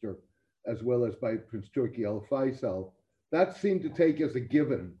minister as well as by Prince Turki Al Faisal, that seemed to take as a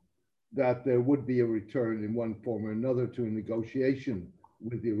given that there would be a return in one form or another to a negotiation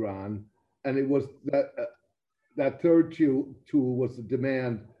with Iran. And it was that third tool was the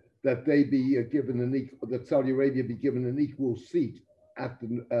demand that they be given that Saudi Arabia be given an equal seat at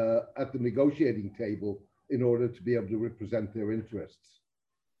the negotiating table in order to be able to represent their interests.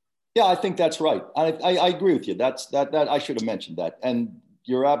 Yeah, I think that's right. I agree with you. That I should have mentioned that. And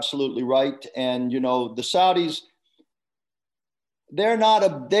you're absolutely right. And the Saudis, they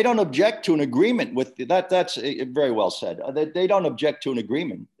don't object to an agreement with that. That's very well said. They don't object to an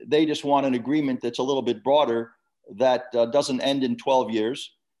agreement. They just want an agreement that's a little bit broader, that doesn't end in 12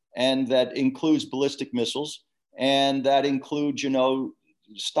 years, and that includes ballistic missiles, and that includes,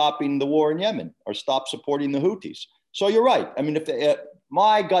 stopping the war in Yemen or stop supporting the Houthis. So you're right. I mean,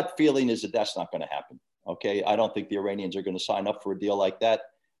 my gut feeling is that that's not going to happen. Okay, I don't think the Iranians are going to sign up for a deal like that.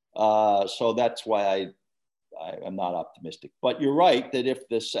 So that's why I'm not optimistic. But you're right that if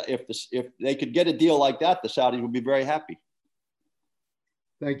they could get a deal like that, the Saudis would be very happy.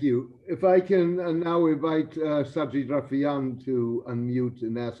 Thank you. If I can now invite Sajid Rafian to unmute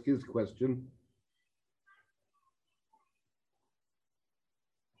and ask his question.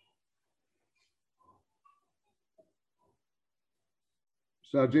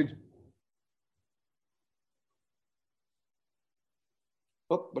 Sajid?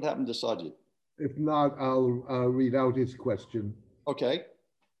 Oh, what happened to Sajid? If not, I'll read out his question. Okay.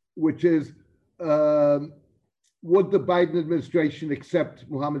 Which is, would the Biden administration accept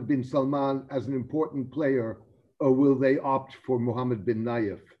Mohammed bin Salman as an important player, or will they opt for Mohammed bin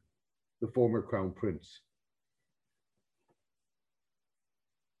Nayef, the former crown prince?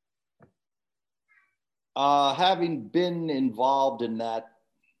 Having been involved in that,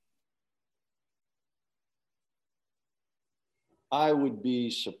 I would be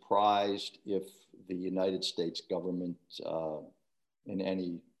surprised if the United States government in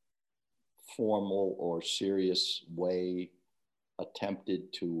any formal or serious way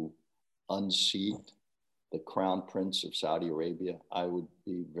attempted to unseat the crown prince of Saudi Arabia. I'd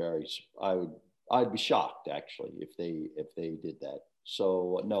be shocked actually if they did that.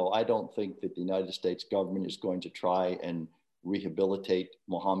 So no, I don't think that the United States government is going to try and rehabilitate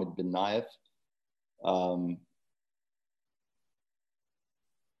Mohammed bin Nayef.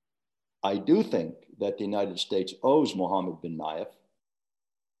 I do think that the United States owes Mohammed bin Nayef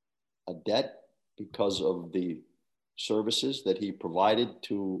a debt because of the services that he provided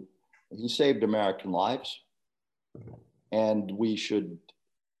he saved American lives. And we should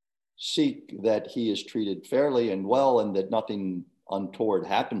seek that he is treated fairly and well, and that nothing untoward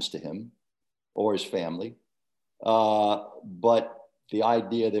happens to him or his family. But the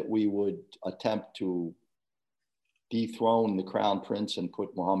idea that we would attempt to dethrone the crown prince and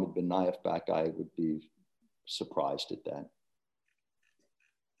put Mohammed bin Nayef back, I would be surprised at that.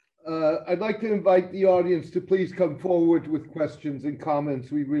 I'd like to invite the audience to please come forward with questions and comments.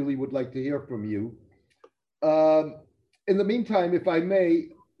 We really would like to hear from you. In the meantime, if I may,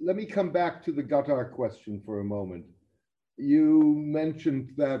 let me come back to the Qatar question for a moment. You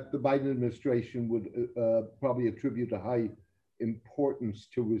mentioned that the Biden administration would probably attribute a high importance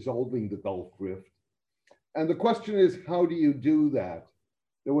to resolving the Gulf Rift. And the question is, how do you do that?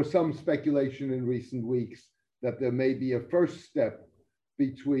 There was some speculation in recent weeks that there may be a first step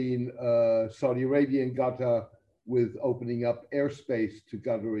between Saudi Arabia and Qatar with opening up airspace to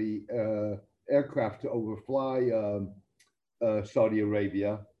Qatari aircraft to overfly Saudi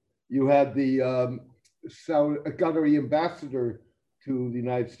Arabia. You had the Qatari ambassador to the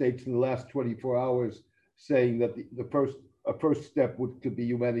United States in the last 24 hours saying that a first step could be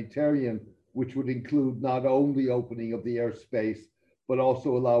humanitarian, which would include not only opening of the airspace, but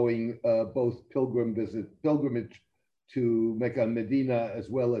also allowing both pilgrimage to Mecca and Medina, as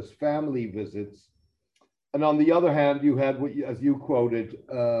well as family visits. And on the other hand, you had, as you quoted,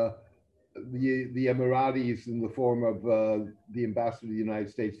 the Emiratis in the form of the ambassador to the United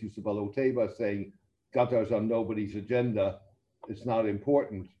States, Yusuf Al-Otaiba, saying Qatar's on nobody's agenda, it's not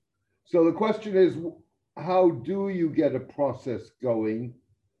important. So the question is, how do you get a process going?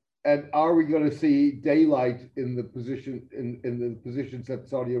 And are we going to see daylight in the positions that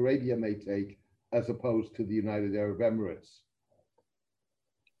Saudi Arabia may take as opposed to the United Arab Emirates?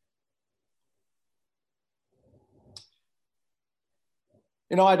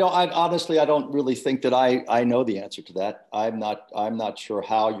 You know, honestly, I don't really think that I know the answer to that. I'm not sure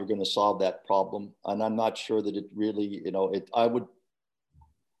how you're going to solve that problem. And I'm not sure that it really, you know, the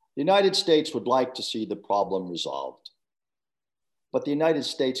United States would like to see the problem resolved. But the United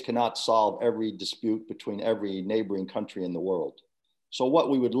States cannot solve every dispute between every neighboring country in the world. So what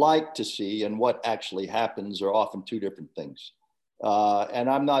we would like to see and what actually happens are often two different things. And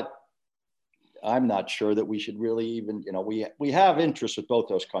I'm not sure that we should really even, you know, we have interests with both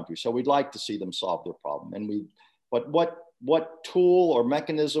those countries. So we'd like to see them solve their problem. But what tool or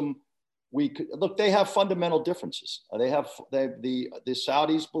mechanism we could, look, they have fundamental differences. The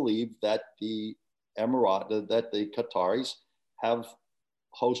Saudis believe that the Qataris have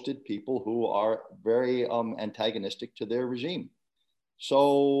hosted people who are very antagonistic to their regime.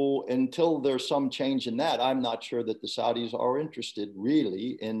 So until there's some change in that, I'm not sure that the Saudis are interested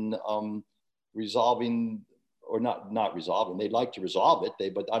really in resolving, or not resolving. They'd like to resolve it,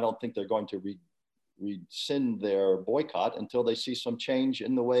 but I don't think they're going to rescind their boycott until they see some change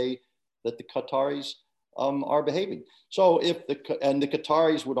in the way that the Qataris are behaving. So the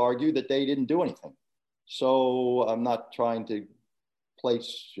Qataris would argue that they didn't do anything. So I'm not trying to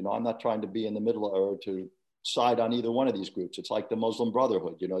I'm not trying to be in the middle or to side on either one of these groups. It's like the Muslim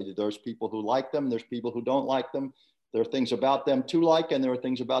Brotherhood. You know, there's people who like them, there's people who don't like them. There are things about them to like, and there are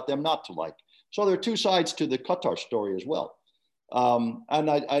things about them not to like. So there are two sides to the Qatar story as well. And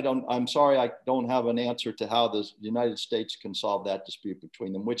I'm sorry, I don't have an answer to how the United States can solve that dispute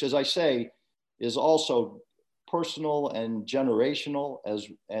between them, which, as I say, is also personal and generational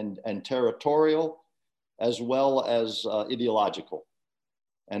and territorial, as well as ideological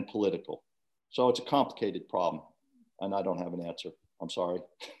and political. So it's a complicated problem, and I don't have an answer. I'm sorry.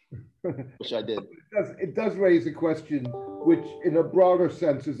 Wish I did. It does raise a question, which in a broader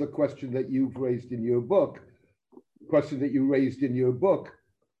sense is a question that you've raised in your book. The question that you raised in your book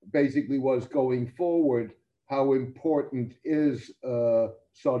basically was, going forward, how important is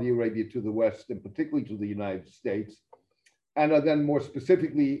Saudi Arabia to the West, and particularly to the United States? And then more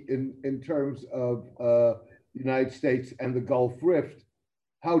specifically in terms of the United States and the Gulf Rift,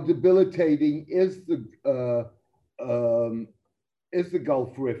 how debilitating is the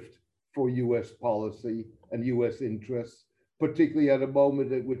Gulf Rift for U.S. policy and U.S. interests, particularly at a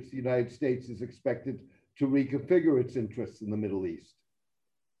moment at which the United States is expected to reconfigure its interests in the Middle East?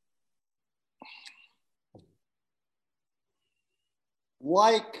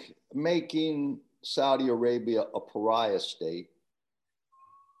 Like making Saudi Arabia a pariah state,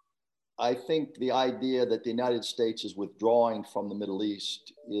 I think the idea that the United States is withdrawing from the Middle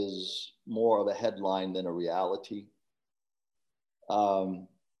East is more of a headline than a reality.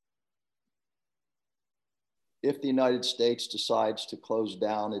 If the United States decides to close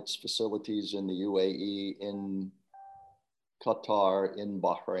down its facilities in the UAE, in Qatar, in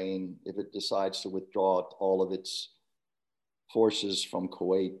Bahrain, if it decides to withdraw all of its forces from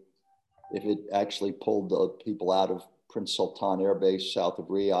Kuwait, if it actually pulled the people out of Prince Sultan Air Base south of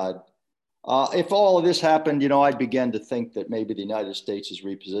Riyadh, if all of this happened, you know, I'd begin to think that maybe the United States is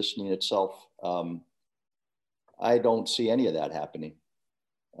repositioning itself. I don't see any of that happening.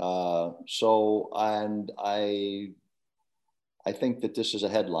 And I think that this is a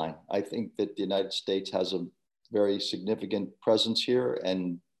headline. I think that the United States has a very significant presence here,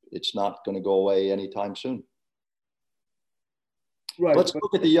 and it's not going to go away anytime soon. Right. Let's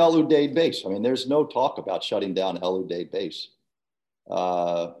look at the Al Udeid base. I mean, there's no talk about shutting down Al Udeid base.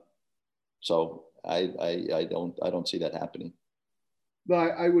 So I don't see that happening. No,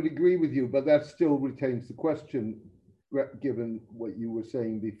 I would agree with you, but that still retains the question, given what you were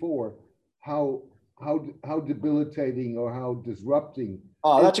saying before, how debilitating or how disrupting.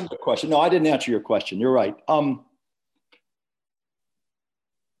 Oh, that's a good question. No, I didn't answer your question. You're right. I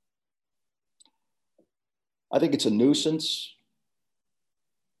think it's a nuisance.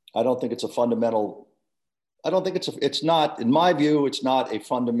 I don't think it's a fundamental. It's not, in my view, it's not a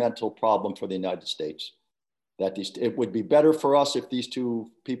fundamental problem for the United States. It would be better for us if these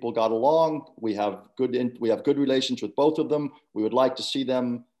two people got along. We have good relations with both of them. We would like to see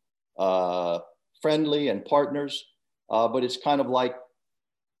them friendly and partners. But it's kind of like,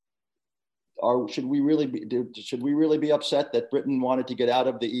 should we really be upset that Britain wanted to get out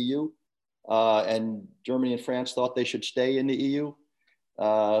of the EU and Germany and France thought they should stay in the EU?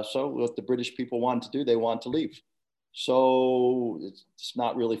 So what the British people wanted to do, they want to leave. So it's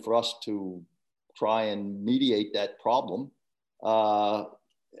not really for us to try and mediate that problem.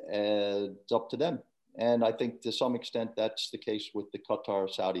 It's up to them. And I think to some extent, that's the case with the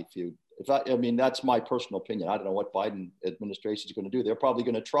Qatar-Saudi feud. I mean, that's my personal opinion. I don't know what Biden administration is going to do. They're probably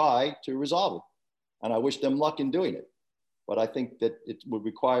going to try to resolve it. And I wish them luck in doing it. But I think that it would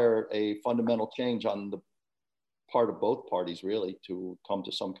require a fundamental change on the part of both parties, really, to come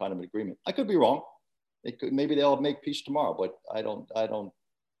to some kind of an agreement. I could be wrong. Maybe they'll make peace tomorrow, but I don't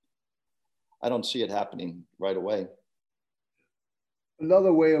see it happening right away.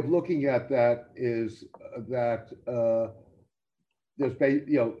 Another way of looking at that is that there's,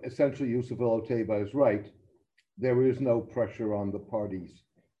 essentially Yusuf El-Otaiba is right. There is no pressure on the parties,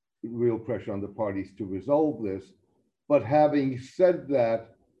 real pressure on the parties to resolve this. But having said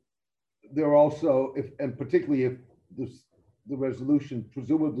that, there also, and particularly if the resolution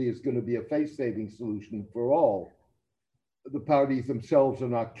presumably is going to be a face-saving solution for all, the parties themselves are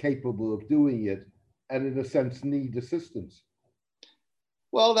not capable of doing it, and in a sense need assistance.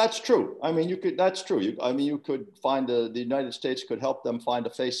 Well, that's true. I mean, that's true. You could find the United States could help them find a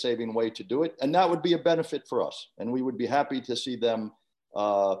face-saving way to do it. And that would be a benefit for us. And we would be happy to see them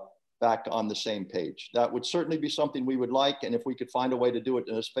back on the same page. That would certainly be something we would like. And if we could find a way to do it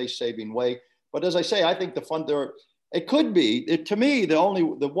in a face-saving way. But as I say, I think it could be, to me,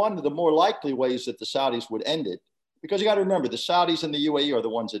 one of the more likely ways that the Saudis would end it, because you got to remember, the Saudis and the UAE are the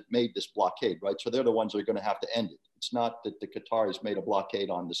ones that made this blockade, right? So they're the ones that are going to have to end it. It's not that the Qataris made a blockade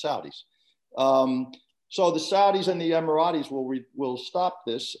on the Saudis. So the Saudis and the Emiratis will stop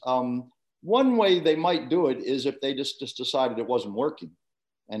this. One way they might do it is if they just decided it wasn't working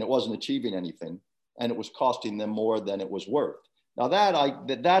and it wasn't achieving anything and it was costing them more than it was worth. Now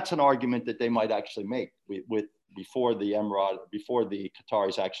that's an argument that they might actually make before the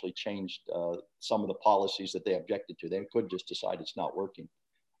Qataris actually changed some of the policies that they objected to. They could just decide it's not working.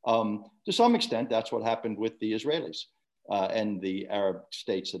 To some extent, that's what happened with the Israelis and the Arab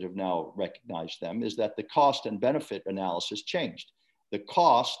states that have now recognized them, is that the cost and benefit analysis changed. The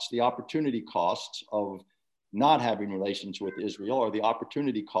costs, the opportunity costs of not having relations with Israel, or the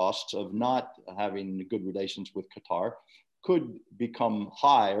opportunity costs of not having good relations with Qatar, could become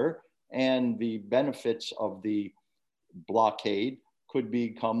higher, and the benefits of the blockade could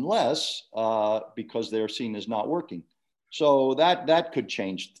become less because they're seen as not working. So that could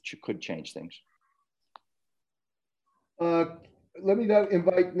change things. Let me now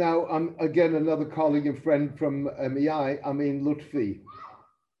invite again another colleague and friend from MEI, Amin Lutfi.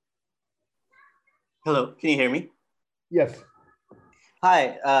 Hello, can you hear me? Yes.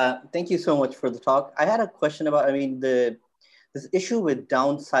 Hi, thank you so much for the talk. I had a question about, this issue with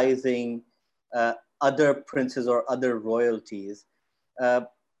downsizing other princes or other royalties.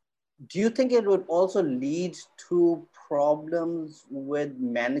 Do you think it would also lead to problems with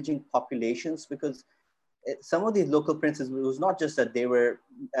managing populations? Because some of these local princes, it was not just that they were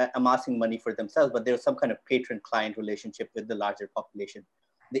amassing money for themselves, but there was some kind of patron-client relationship with the larger population.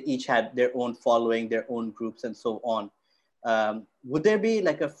 They each had their own following, their own groups, and so on. Would there be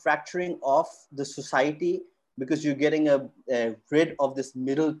like a fracturing of the society because you're getting rid of this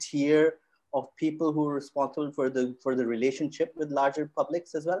middle tier of people who are responsible for the relationship with larger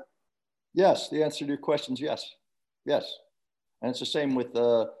publics as well? Yes, the answer to your question is yes. Yes. And it's the same with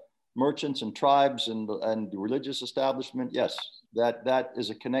merchants and tribes and the religious establishment. Yes, that is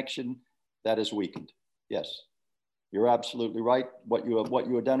a connection that is weakened. Yes, you're absolutely right. What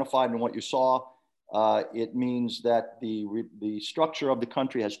you identified and what you saw, it means that the structure of the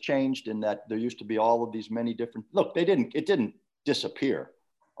country has changed, in that there used to be all of these many different, look, it didn't disappear.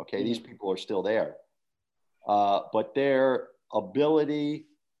 Okay, mm-hmm. These people are still there. But their ability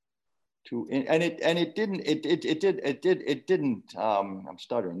to, it didn't, I'm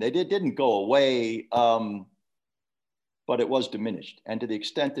stuttering. It didn't go away, but it was diminished. And to the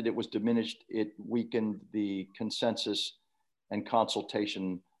extent that it was diminished, it weakened the consensus and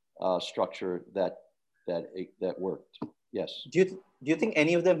consultation structure that worked. Yes. Do you think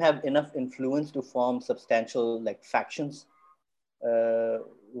any of them have enough influence to form substantial factions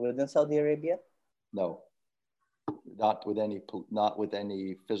within Saudi Arabia? No. Not with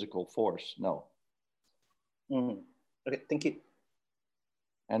any physical force, no. Mm-hmm. Okay, thank you.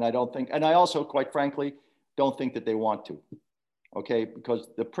 And I also, quite frankly, don't think that they want to, okay? Because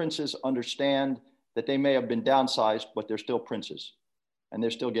the princes understand that they may have been downsized, but they're still princes and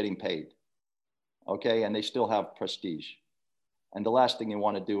they're still getting paid, okay? And they still have prestige. And the last thing you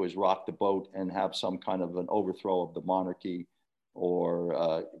want to do is rock the boat and have some kind of an overthrow of the monarchy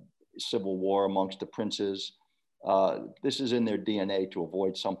or civil war amongst the princes. This is in their DNA to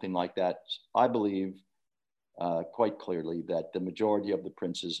avoid something like that. I believe quite clearly that the majority of the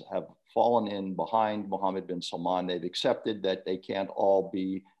princes have fallen in behind Mohammed bin Salman. They've accepted that they can't all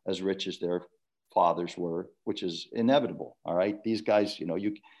be as rich as their fathers were, which is inevitable. All right, these guys,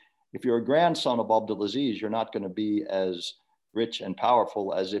 If you're a grandson of Abdulaziz, you're not going to be as rich and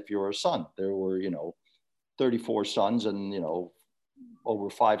powerful as if you're a son. There were, 34 sons and, over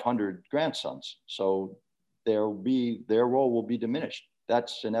 500 grandsons. So their role will be diminished.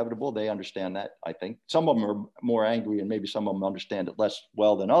 That's inevitable. They understand that, I think. Some of them are more angry and maybe some of them understand it less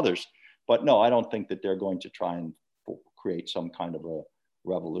well than others. But no, I don't think that they're going to try and create some kind of a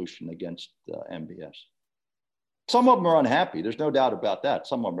revolution against MBS. Some of them are unhappy. There's no doubt about that.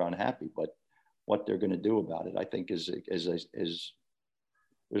 Some of them are unhappy, but what they're going to do about it, I think, is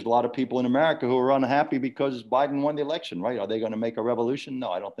there's a lot of people in America who are unhappy because Biden won the election, right? Are they going to make a revolution? No,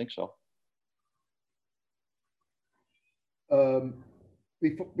 I don't think so.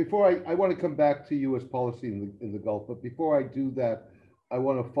 Before I want to come back to U.S. policy in the Gulf, but before I do that, I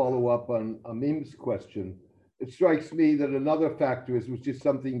want to follow up on Amim's question. It strikes me that another factor which is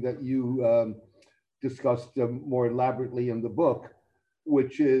something that you discussed more elaborately in the book,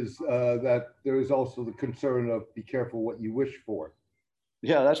 which is that there is also the concern of be careful what you wish for.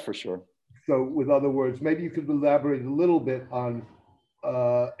 Yeah, that's for sure. So with other words, maybe you could elaborate a little bit on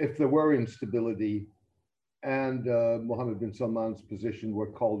if there were instability and Mohammed bin Salman's position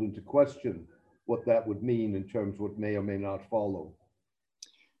were called into question, what that would mean in terms of what may or may not follow.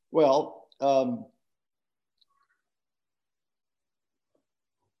 Well,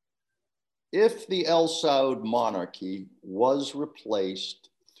 if the El Saud monarchy was replaced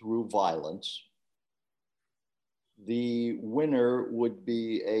through violence, the winner would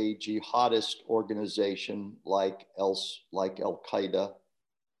be a jihadist organization like Al-Qaeda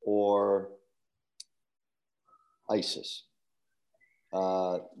or ISIS.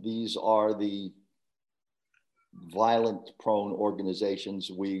 These are the violent prone organizations.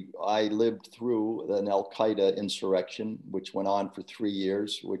 I lived through an Al-Qaeda insurrection, which went on for 3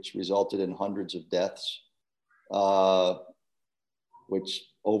 years, which resulted in hundreds of deaths, which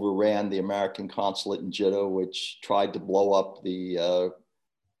overran the American consulate in Jeddah, which tried to blow up the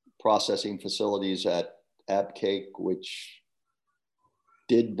processing facilities at Abqaiq, which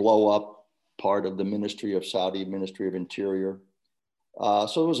did blow up part of the Saudi Ministry of Interior.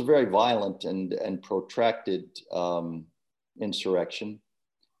 So it was a very violent and protracted insurrection.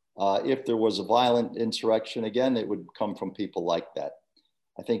 If there was a violent insurrection, again, it would come from people like that.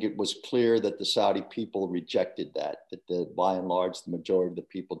 I think it was clear that the Saudi people rejected that by and large, the majority of the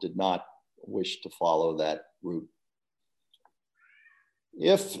people did not wish to follow that route.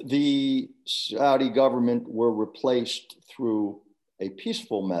 If the Saudi government were replaced through a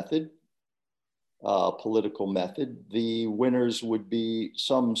peaceful method, political method, the winners would be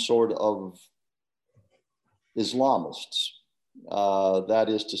some sort of Islamists. That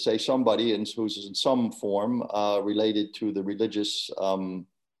is to say, somebody who's in some form related to the religious,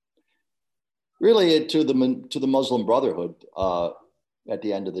 related to the Muslim Brotherhood at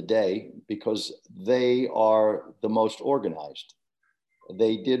the end of the day, because they are the most organized.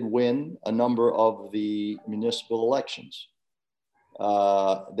 They did win a number of the municipal elections.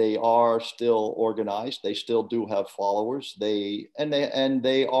 They are still organized. They still do have followers. They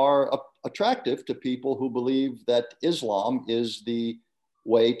are attractive to people who believe that Islam is the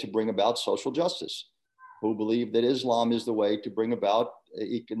way to bring about social justice, who believe that Islam is the way to bring about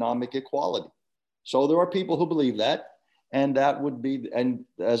economic equality. So there are people who believe that, and that would be, and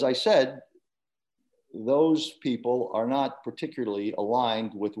as I said, those people are not particularly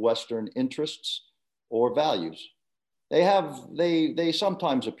aligned with Western interests or values. They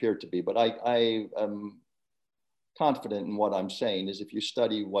sometimes appear to be, but I am confident in what I'm saying is if you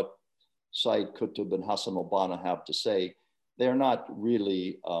study what Said Qutb and Hassan al-Banna have to say, they're not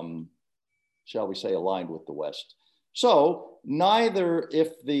really, shall we say, aligned with the West. So neither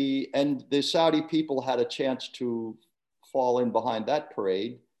if the Saudi people had a chance to fall in behind that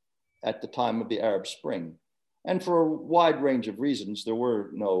parade at the time of the Arab Spring. And for a wide range of reasons, there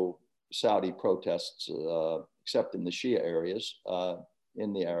were no Saudi protests except in the Shia areas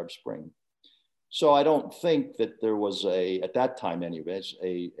in the Arab Spring. So I don't think that there was at that time anyways,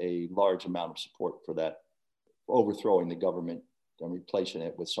 a large amount of support for that, overthrowing the government and replacing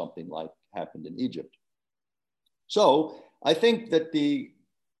it with something like happened in Egypt. So I think that the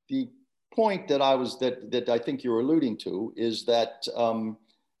point that I think you're alluding to is that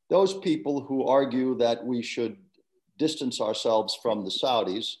those people who argue that we should distance ourselves from the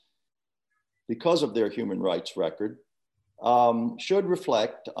Saudis because of their human rights record should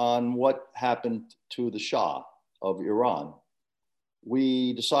reflect on what happened to the Shah of Iran.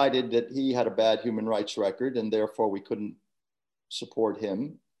 We decided that he had a bad human rights record and therefore we couldn't support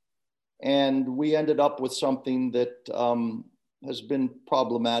him. And we ended up with something that has been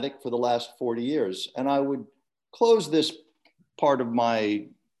problematic for the last 40 years. And I would close this part of my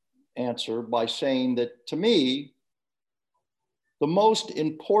answer by saying that to me, the most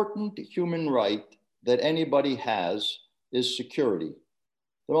important human right that anybody has is security.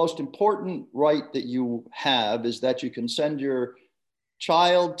 The most important right that you have is that you can send your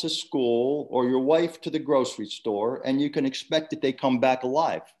child to school or your wife to the grocery store and you can expect that they come back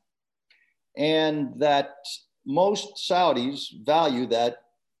alive. And that most Saudis value that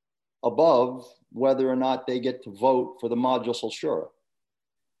above whether or not they get to vote for the Majlis al-Shura.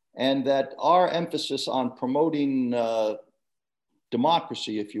 And that our emphasis on promoting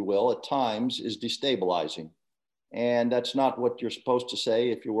democracy, if you will, at times is destabilizing. And that's not what you're supposed to say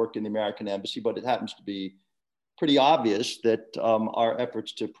if you work in the American embassy, but it happens to be pretty obvious that our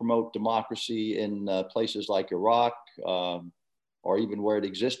efforts to promote democracy in places like Iraq, or even where it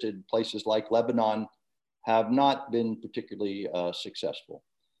existed, places like Lebanon, have not been particularly successful.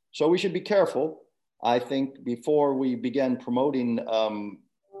 So we should be careful, I think, before we begin promoting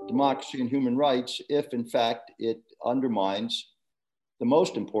democracy and human rights, if in fact it undermines the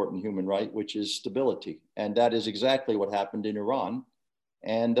most important human right, which is stability. And that is exactly what happened in Iran.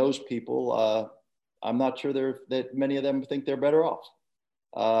 And those people, I'm not sure that many of them think they're better off.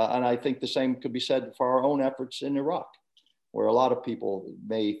 And I think the same could be said for our own efforts in Iraq, where a lot of people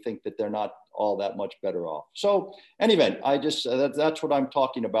may think that they're not all that much better off. So anyway, I just, that's what I'm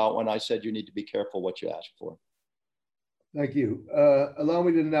talking about when I said you need to be careful what you ask for. Thank you. Allow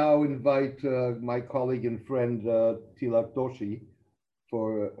me to now invite my colleague and friend, Tilak Doshi,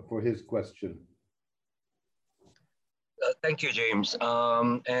 for his question. Thank you, James.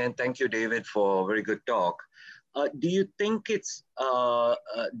 And thank you, David, for a very good talk. Do you think there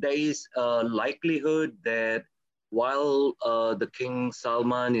is a likelihood that while the King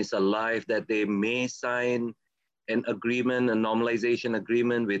Salman is alive, that they may sign an agreement, a normalization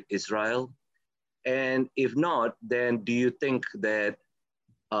agreement with Israel? And if not, then do you think that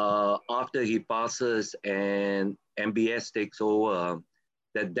after he passes and MBS takes over,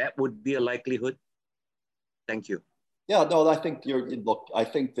 that would be a likelihood? Thank you. Yeah, no, I think look, I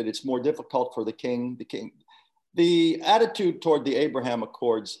think that it's more difficult for the king. The attitude toward the Abraham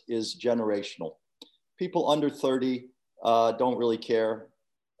Accords is generational. People under 30 don't really care.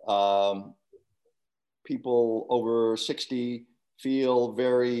 People over 60 feel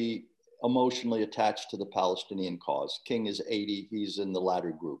very emotionally attached to the Palestinian cause. King is 80, he's in the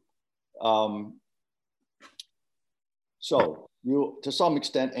latter group. So you, to some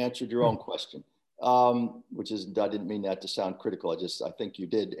extent, answered your own question, which is, I didn't mean that to sound critical. I think you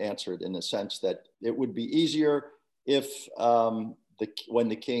did answer it in the sense that it would be easier if when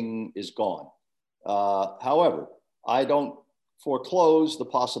the king is gone. However, I don't foreclose the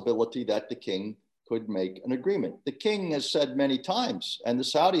possibility that the king could make an agreement. The king has said many times, and the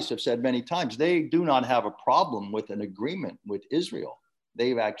Saudis have said many times, they do not have a problem with an agreement with Israel.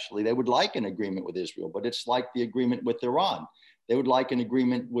 They would like an agreement with Israel, but it's like the agreement with Iran. They would like an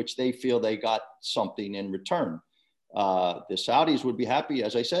agreement which they feel they got something in return. The Saudis would be happy,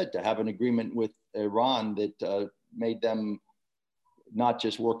 as I said, to have an agreement with Iran that made them not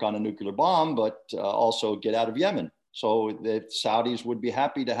just work on a nuclear bomb, but also get out of Yemen. So the Saudis would be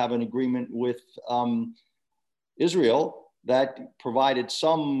happy to have an agreement with Israel that provided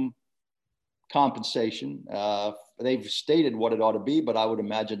some compensation. They've stated what it ought to be, but I would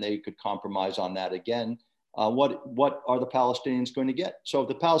imagine they could compromise on that again. What are the Palestinians going to get? So if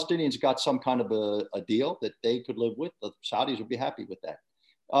the Palestinians got some kind of a deal that they could live with, the Saudis would be happy with that.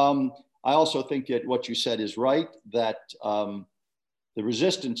 I also think that what you said is right, that the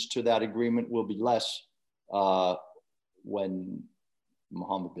resistance to that agreement will be less when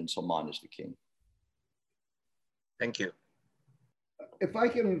Mohammed bin Salman is the king. Thank you. If I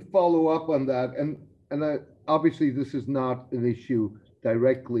can follow up on that, and obviously this is not an issue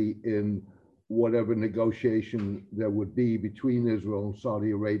directly in whatever negotiation there would be between Israel and Saudi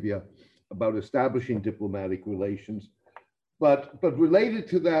Arabia about establishing diplomatic relations, but related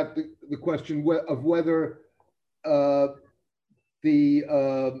to that, the question of whether the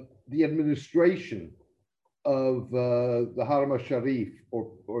administration of the Haram al-Sharif,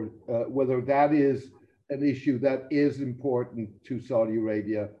 or whether that is an issue that is important to Saudi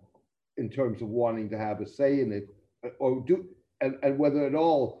Arabia in terms of wanting to have a say in it, and whether at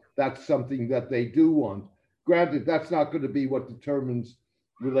all that's something that they do want. Granted, that's not going to be what determines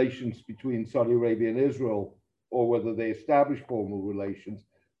relations between Saudi Arabia and Israel, or whether they establish formal relations,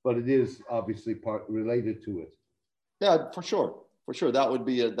 but it is obviously part related to it. Yeah, for sure. For sure, that would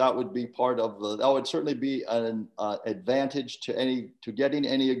be part of that would certainly be an advantage to getting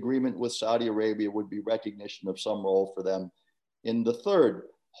any agreement with Saudi Arabia, would be recognition of some role for them in the third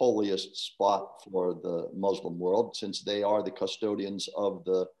holiest spot for the Muslim world, since they are the custodians of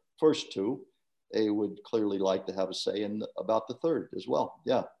the first two, they would clearly like to have a say in about the third as well.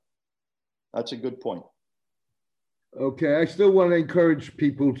 Yeah, that's a good point. Okay, I still want to encourage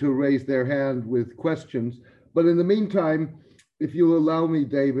people to raise their hand with questions, but in the meantime, if you'll allow me,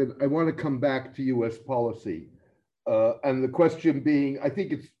 David, I want to come back to US policy. And the question being, I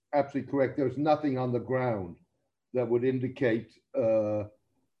think it's absolutely correct, there's nothing on the ground that would indicate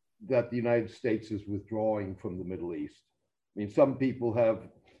that the United States is withdrawing from the Middle East. I mean, some people have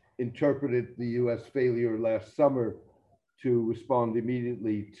interpreted the US failure last summer to respond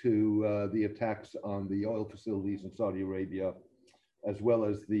immediately to the attacks on the oil facilities in Saudi Arabia, as well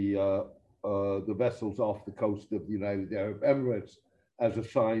as the vessels off the coast of the United Arab Emirates, as a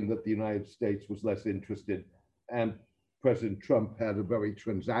sign that the United States was less interested. And President Trump had a very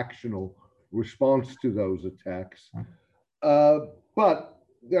transactional response to those attacks. But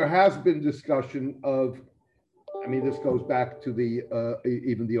there has been discussion of, I mean, this goes back to the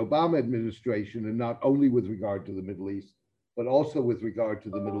even the Obama administration, and not only with regard to the Middle East, but also with regard to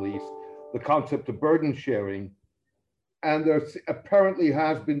the Middle East, the concept of burden sharing. And there apparently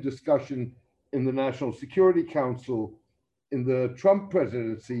has been discussion in the National Security Council in the Trump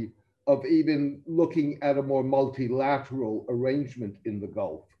presidency of even looking at a more multilateral arrangement in the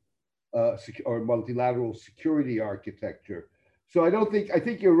Gulf, or multilateral security architecture. So I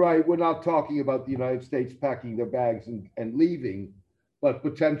think you're right. We're not talking about the United States packing their bags and leaving, but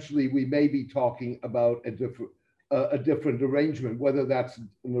potentially we may be talking about a different arrangement, whether that's,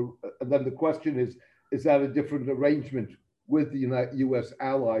 and then the question is that a different arrangement with the US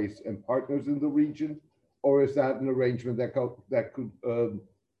allies and partners in the region, or is that an arrangement that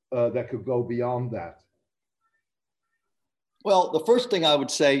could go beyond that? Well, the first thing I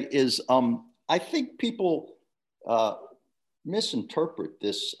would say is I think people misinterpret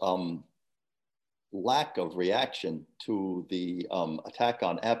this lack of reaction to the attack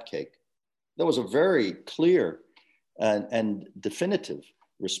on Abqaiq. There was a very clear and definitive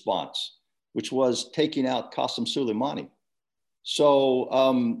response, which was taking out Qasem Soleimani. So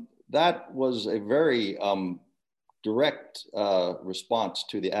that was a very direct response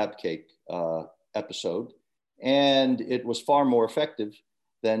to the Abqaiq episode. And it was far more effective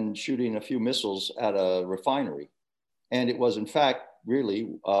than shooting a few missiles at a refinery. And it was, in fact,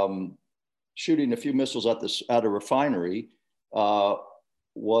 really shooting a few missiles at a refinery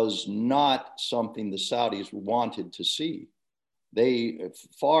was not something the Saudis wanted to see. They,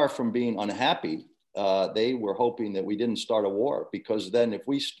 far from being unhappy, they were hoping that we didn't start a war, because then if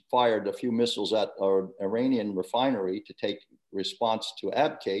we fired a few missiles at an Iranian refinery to take response to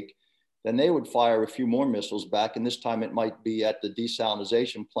Abqaiq, then they would fire a few more missiles back, and this time it might be at the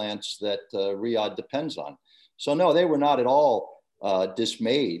desalination plants that Riyadh depends on. So no, they were not at all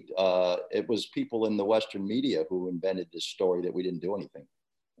dismayed. It was people in the Western media who invented this story that we didn't do anything.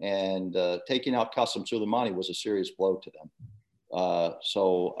 And taking out Qasem Soleimani was a serious blow to them.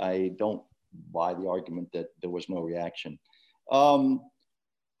 So I don't buy the argument that there was no reaction.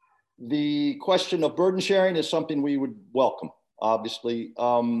 The question of burden sharing is something we would welcome. Obviously,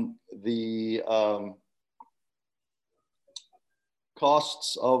 the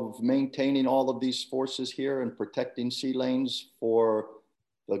costs of maintaining all of these forces here and protecting sea lanes for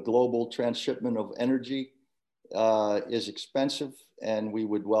the global transshipment of energy is expensive, and we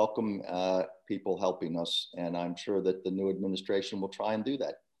would welcome people helping us. And I'm sure that the new administration will try and do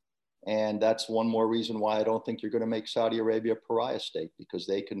that. And that's one more reason why I don't think you're going to make Saudi Arabia a pariah state, because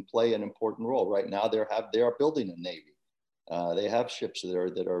they can play an important role. Right now, they are building a navy. They have ships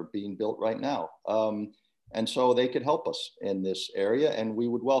that are being built right now. And so they could help us in this area, and we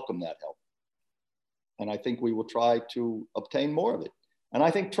would welcome that help. And I think we will try to obtain more of it. And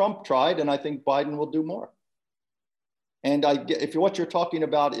I think Trump tried, and I think Biden will do more. And if what you're talking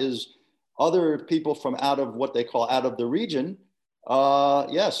about is other people from out of what they call out of the region,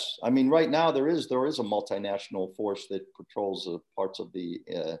 yes. I mean, right now there is a multinational force that patrols parts of the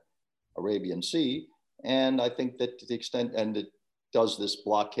Arabian Sea. And I think that to the extent, and it does this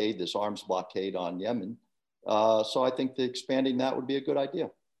blockade, this arms blockade on Yemen. So I think that expanding that would be a good idea.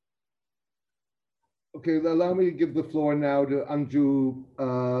 Okay, allow me to give the floor now to Anju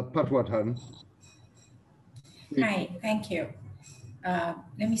Patwardhan. Hi, thank you. Let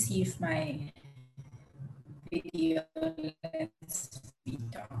me see if my video lets me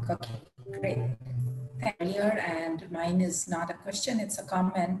talk. Okay, great. Earlier, and mine is not a question, it's a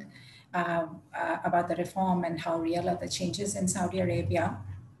comment about the reform and how real are the changes in Saudi Arabia.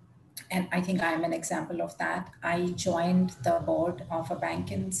 And I think I'm an example of that. I joined the board of a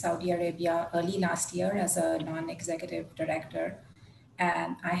bank in Saudi Arabia early last year as a non-executive director.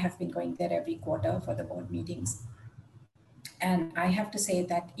 And I have been going there every quarter for the board meetings. And I have to say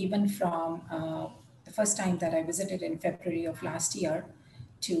that even from the first time that I visited in February of last year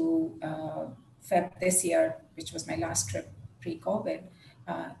to Feb this year, which was my last trip pre-COVID,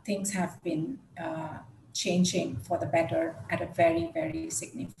 things have been changing for the better at a very, very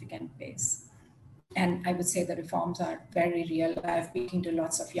significant pace. And I would say the reforms are very real. I've been speaking to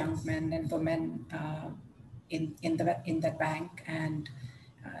lots of young men and women in the bank, and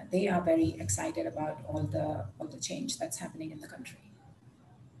they are very excited about all the change that's happening in the country.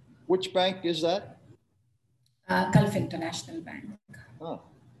 Which bank is that? Gulf International Bank. Oh.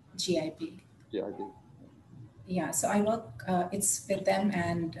 GIB. GIB. Yeah, so I work, it's with them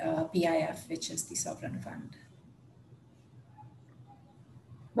and PIF, which is the sovereign fund.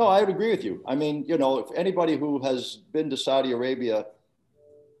 No, I would agree with you. I mean, you know, if anybody who has been to Saudi Arabia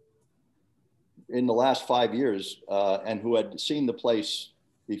in the last 5 years and who had seen the place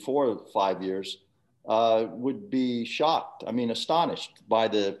before 5 years would be shocked. I mean, astonished by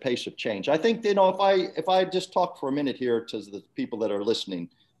the pace of change. I think, you know, if I just talk for a minute here to the people that are listening,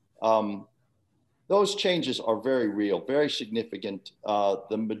 those changes are very real, very significant.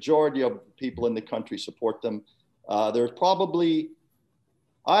 The majority of people in the country support them. There's probably,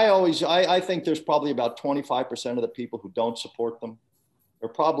 I think there's probably about 25% of the people who don't support them. There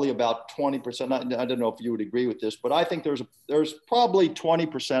are probably about 20%. I don't know if you would agree with this, but I think there's probably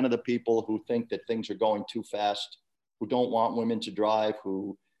 20% of the people who think that things are going too fast, who don't want women to drive,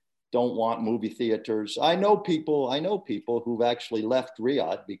 who don't want movie theaters. I know people who've actually left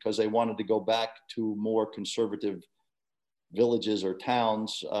Riyadh because they wanted to go back to more conservative villages or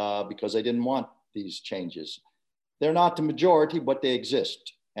towns because they didn't want these changes. They're not the majority, but they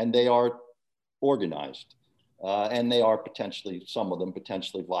exist, and they are organized, and they are potentially, some of them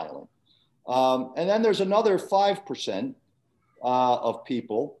potentially violent. And then there's another 5% of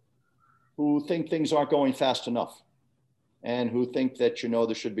people who think things aren't going fast enough, and who think that, you know,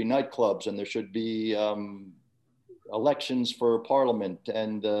 there should be nightclubs and there should be elections for parliament,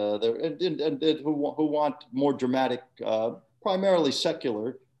 and who want more dramatic, primarily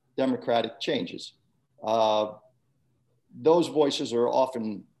secular democratic changes. Those voices are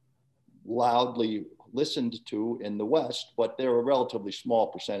often loudly listened to in the West, but they're a relatively small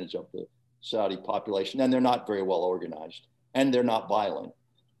percentage of the Saudi population, and they're not very well organized, and they're not violent.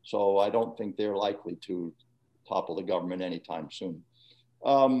 So I don't think they're likely to topple the government anytime soon.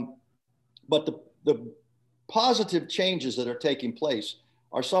 But the positive changes that are taking place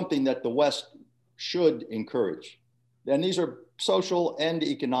are something that the West should encourage. And these are social and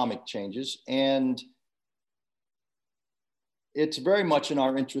economic changes, and it's very much in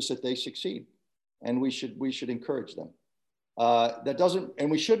our interest that they succeed, and we should encourage them. That doesn't,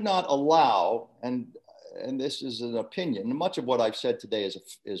 and we should not allow, and this is an opinion, much of what I've said today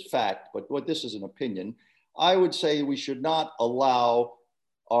is fact, but what this is an opinion, I would say we should not allow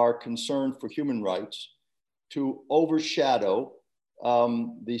our concern for human rights to overshadow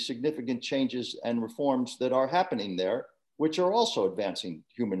the significant changes and reforms that are happening there, which are also advancing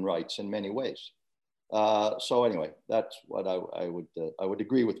human rights in many ways. So anyway, that's what I would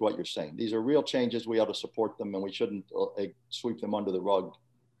agree with what you're saying. These are real changes. We ought to support them, and we shouldn't sweep them under the rug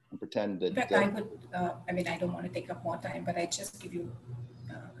and pretend that. In fact, I would, I mean, I don't want to take up more time, but I just give you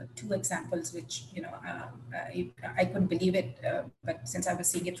two examples, which, you know, I couldn't believe it, but since I was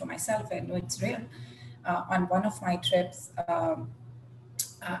seeing it for myself, I know it's real. On one of my trips,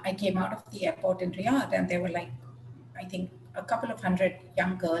 I came out of the airport in Riyadh, and there were like, I think, a couple of hundred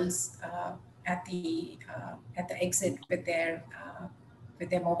young girls at the exit with their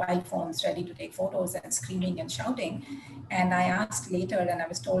mobile phones ready to take photos and screaming and shouting. And I asked later, and I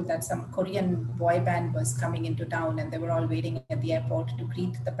was told that some Korean boy band was coming into town, and they were all waiting at the airport to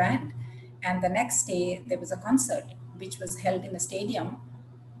greet the band. And the next day there was a concert which was held in a stadium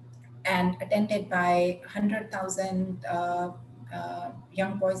and attended by 100,000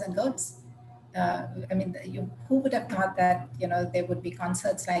 young boys and girls. I mean, who would have thought that, you know, there would be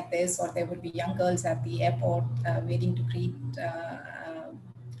concerts like this, or there would be young girls at the airport waiting to greet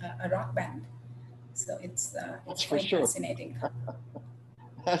a rock band. So it's quite fascinating.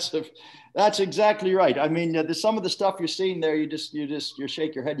 That's exactly right. I mean, some of the stuff you're seeing there, you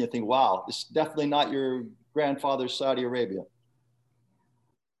shake your head and you think, wow, this is definitely not your grandfather's Saudi Arabia.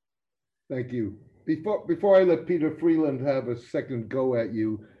 Thank you. Before I let Peter Freeland have a second go at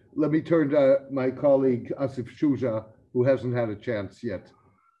you, let me turn to my colleague Asif Shuja, who hasn't had a chance yet.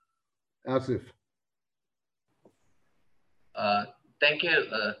 Asif. Thank you,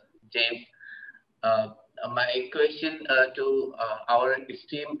 James. My question to our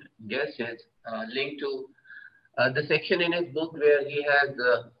esteemed guest is linked to the section in his book where he has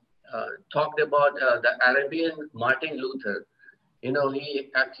talked about the Arabian Martin Luther. You know, he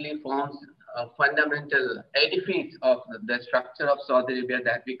actually forms a fundamental edifice of the structure of Saudi Arabia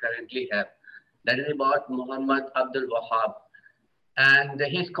that we currently have. That is about Muhammad Abdul Wahab and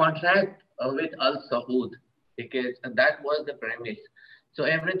his contract with Al Saud, because that was the premise. So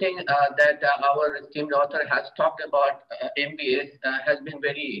everything that our esteemed author has talked about MBS has been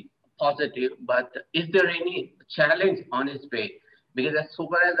very positive, but is there any challenge on his way? Because as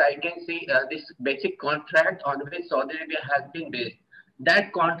far as I can see, this basic contract on which Saudi Arabia has been based,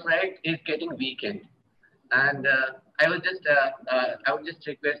 that contract is getting weakened. And I would just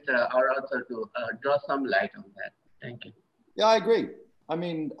request our author to draw some light on that. Thank you. Yeah, I agree. I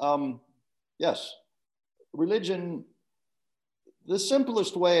mean, yes, religion, the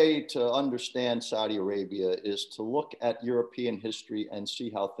simplest way to understand Saudi Arabia is to look at European history and see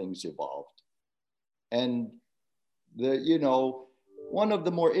how things evolved. And you know, one of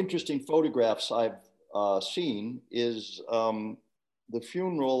the more interesting photographs I've seen is the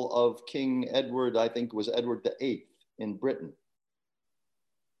funeral of King Edward, I think it was Edward VIII in Britain.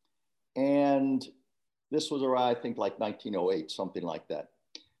 And this was around, I think, like 1908, something like that.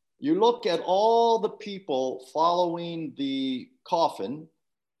 You look at all the people following the coffin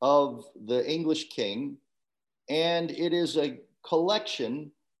of the English king, and it is a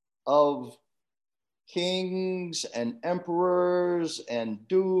collection of kings and emperors and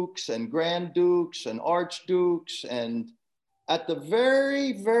dukes and grand dukes and archdukes. And at the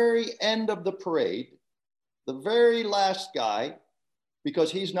very, very end of the parade, the very last guy,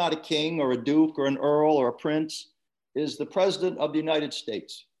 because he's not a king or a duke or an earl or a prince, is the President of the United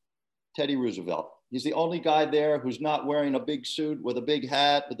States, Teddy Roosevelt. He's the only guy there who's not wearing a big suit with a big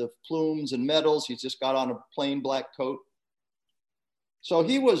hat with the plumes and medals. He's just got on a plain black coat. So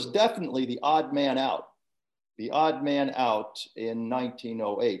he was definitely the odd man out in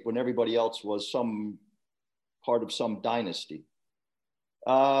 1908 when everybody else was some part of some dynasty.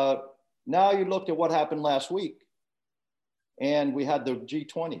 Now you look at what happened last week, and we had the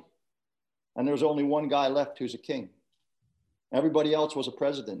G20, and there was only one guy left who's a king. Everybody else was a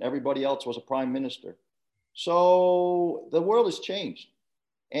president. Everybody else was a prime minister. So the world has changed.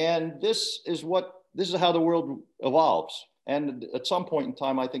 And this is how the world evolves. And at some point in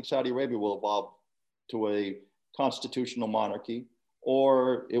time, I think Saudi Arabia will evolve to a constitutional monarchy,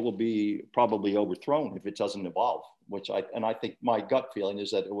 or it will be probably overthrown if it doesn't evolve, and I think my gut feeling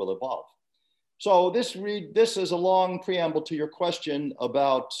is that it will evolve. So this is a long preamble to your question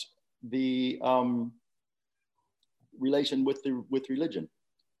about the relation with religion.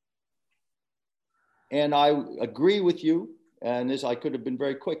 And I agree with you, and I could have been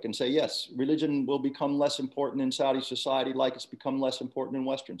very quick and say, yes, religion will become less important in Saudi society like it's become less important in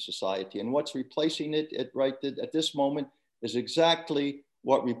Western society. And what's replacing it at this moment is exactly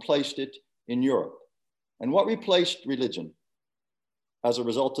what replaced it in Europe. And what replaced religion as a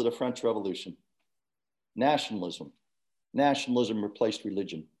result of the French Revolution? Nationalism. Nationalism replaced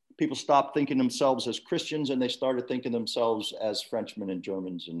religion. People stopped thinking themselves as Christians and they started thinking themselves as Frenchmen and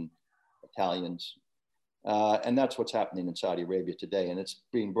Germans and Italians. And that's what's happening in Saudi Arabia today. And it's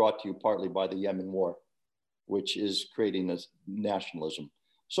being brought to you partly by the Yemen war, which is creating this nationalism.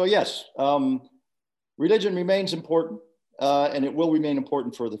 So yes, religion remains important and it will remain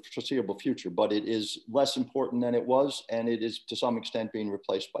important for the foreseeable future, but it is less important than it was. And it is to some extent being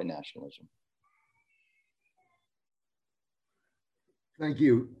replaced by nationalism. Thank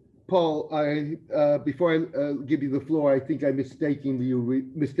you. Paul, before I give you the floor, I think I mistakenly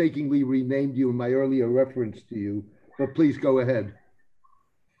renamed you in my earlier reference to you, but please go ahead.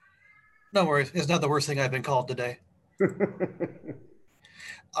 No worries. It's not the worst thing I've been called today.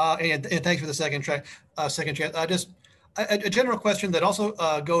 And thanks for the second chance. Just a general question that also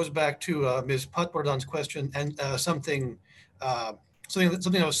goes back to Ms. Patwardhan's question and something that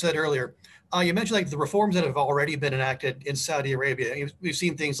was said earlier. You mentioned like the reforms that have already been enacted in Saudi Arabia. We've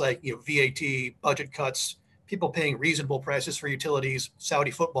seen things like VAT, budget cuts, people paying reasonable prices for utilities,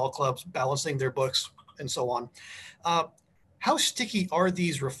 Saudi football clubs balancing their books, and so on. How sticky are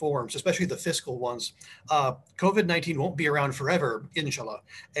these reforms, especially the fiscal ones? COVID-19 won't be around forever, inshallah.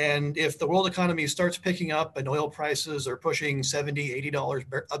 And if the world economy starts picking up and oil prices are pushing $70,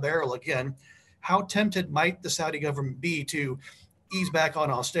 $80 a barrel again, how tempted might the Saudi government be to ease back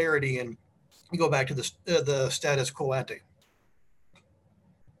on austerity and go back to the status quo ante?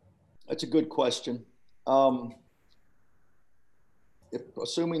 That's a good question.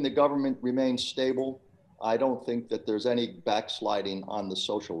 Assuming the government remains stable, I don't think that there's any backsliding on the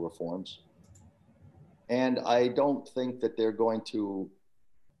social reforms. And I don't think that they're going to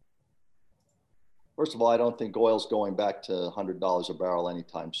First of all, I don't think oil's going back to $100 a barrel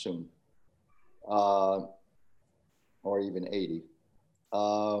anytime soon, or even 80.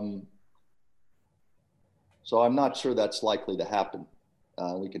 So I'm not sure that's likely to happen.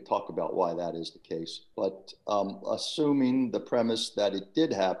 We can talk about why that is the case. But assuming the premise that it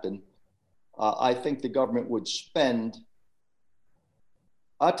did happen, I think the government would spend.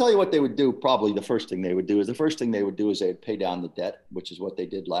 I'll tell you what they would do. Probably the first thing they would do is they'd pay down the debt, which is what they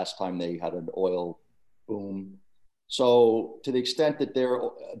did last time they had an oil boom. So to the extent that their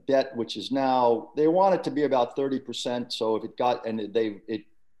debt, which is now, they want it to be about 30%. So if it got, and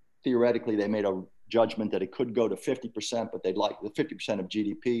theoretically they made a judgment that it could go to 50%, but they'd like the 50% of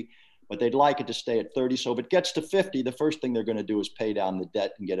GDP, but they'd like it to stay at 30. So if it gets to 50, the first thing they're going to do is pay down the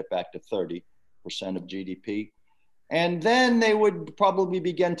debt and get it back to 30% of GDP. And then they would probably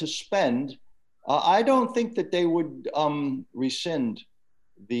begin to spend. I don't think that they would rescind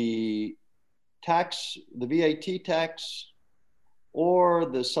the tax, the VAT tax, or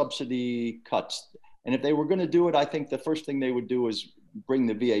the subsidy cuts. And if they were going to do it, I think the first thing they would do is bring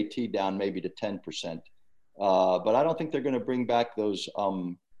the VAT down maybe to 10%. But I don't think they're going to bring back those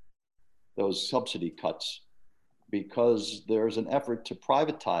subsidy cuts, because there's an effort to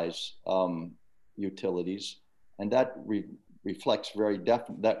privatize utilities, and that reflects very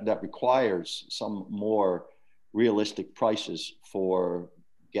definite, that requires some more realistic prices for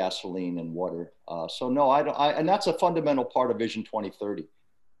gasoline and water. So no, and that's a fundamental part of Vision 2030.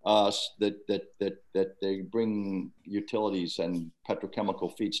 That they bring utilities and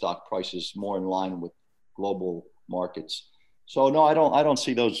petrochemical feedstock prices more in line with global markets. So no, I don't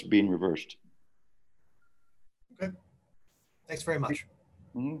see those being reversed. Okay, thanks very much.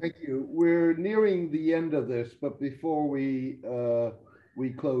 Mm-hmm. Thank you. We're nearing the end of this, but before we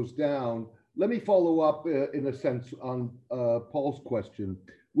close down, let me follow up in a sense on Paul's question,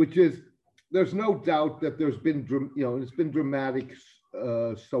 which is, there's no doubt that there's been, it's been dramatic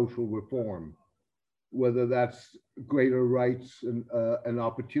social reform, whether that's greater rights and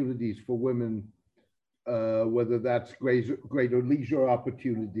opportunities for women, whether that's greater leisure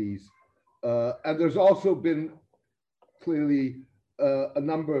opportunities. And there's also been clearly a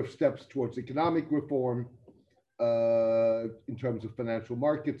number of steps towards economic reform in terms of financial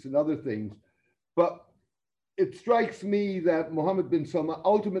markets and other things. But it strikes me that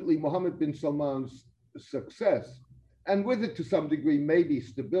ultimately Mohammed bin Salman's success, and with it to some degree maybe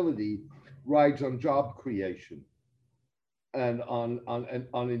stability, rides on job creation and on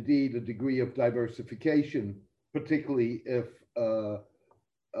indeed a degree of diversification, particularly if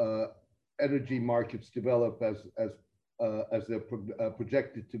energy markets develop as they're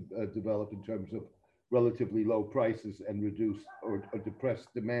projected to develop in terms of relatively low prices and reduced or depressed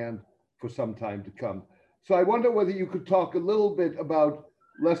demand for some time to come. So I wonder whether you could talk a little bit about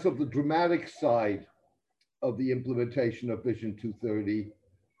less of the dramatic side of the implementation of Vision 230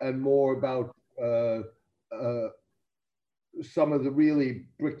 and more about some of the really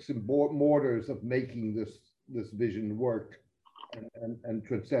bricks and mortars of making this vision work and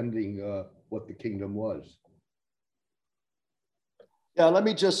transcending what the kingdom was. Yeah, let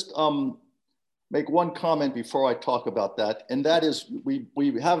me just make one comment before I talk about that. And that is, we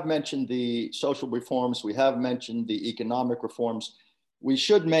have mentioned the social reforms, we have mentioned the economic reforms. We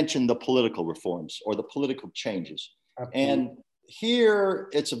should mention the political reforms or the political changes. Absolutely. And here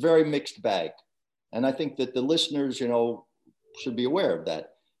it's a very mixed bag. And I think that the listeners, should be aware of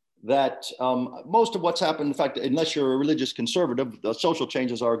that most of what's happened, in fact, unless you're a religious conservative, the social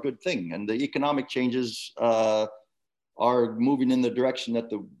changes are a good thing. And the economic changes are moving in the direction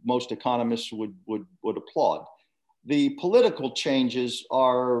that the most economists would applaud. The political changes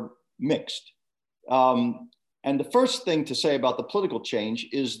are mixed. And the first thing to say about the political change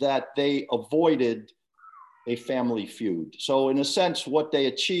is that they avoided a family feud. So in a sense, what they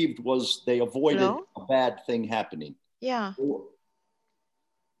achieved was they avoided a bad thing happening. Yeah.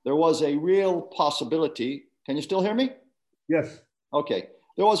 There was a real possibility. Can you still hear me? Yes. Okay.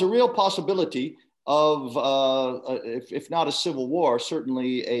 There was a real possibility of, if not a civil war,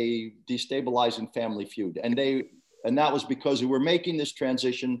 certainly a destabilizing family feud. And that was because we were making this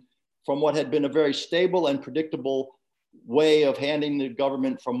transition from what had been a very stable and predictable way of handing the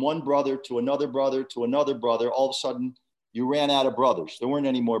government from one brother to another brother to another brother. All of a sudden, you ran out of brothers. There weren't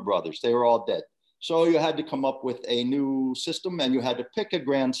any more brothers. They were all dead. So you had to come up with a new system, and you had to pick a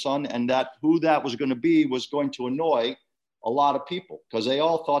grandson, and who that was going to be was going to annoy a lot of people because they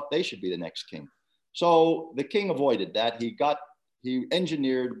all thought they should be the next king. So the king avoided that. He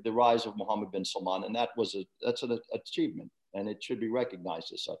engineered the rise of Mohammed bin Salman, and that's an achievement, and it should be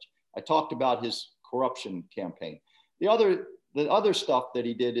recognized as such. I talked about his corruption campaign. The other stuff that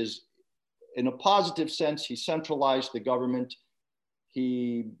he did is in a positive sense, he centralized the government.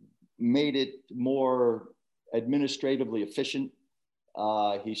 He made it more administratively efficient.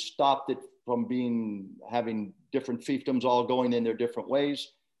 He stopped it from having different fiefdoms all going in their different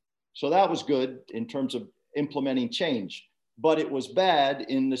ways. So that was good in terms of implementing change, but it was bad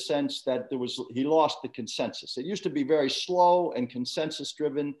in the sense that he lost the consensus. It used to be very slow and consensus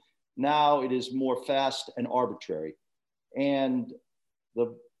driven. Now it is more fast and arbitrary. And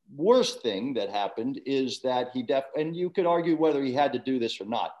the worst thing that happened is that and you could argue whether he had to do this or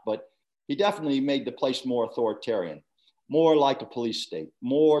not, but he definitely made the place more authoritarian, more like a police state,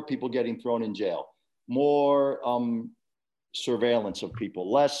 more people getting thrown in jail, more surveillance of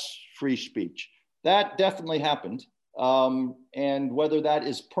people, less free speech. That definitely happened. And whether that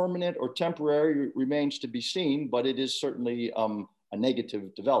is permanent or temporary remains to be seen, but it is certainly a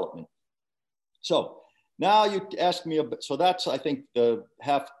negative development. So now you ask me, so that's, I think, the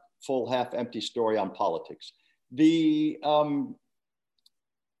half full, half empty story on politics. The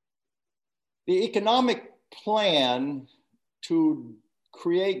economic plan to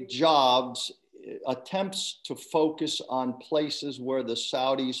create jobs attempts to focus on places where the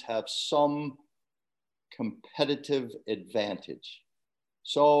Saudis have some competitive advantage.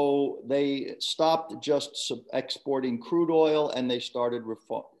 So they stopped just exporting crude oil and they started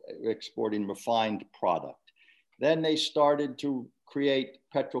exporting refined product. Then they started to create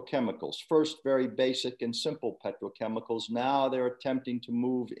petrochemicals. First, very basic and simple petrochemicals. Now they're attempting to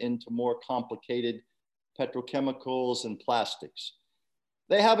move into more complicated petrochemicals and plastics.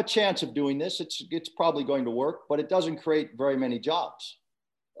 They have a chance of doing this. It's probably going to work, but it doesn't create very many jobs.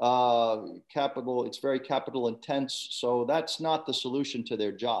 It's very capital intense, so that's not the solution to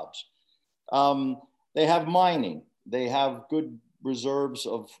their jobs. They have mining. They have good reserves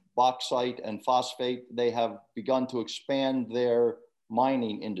of bauxite and phosphate. They have begun to expand their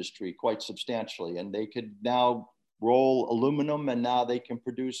mining industry quite substantially, and they could now roll aluminum, and now they can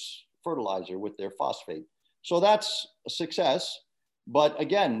produce fertilizer with their phosphate. So that's a success, but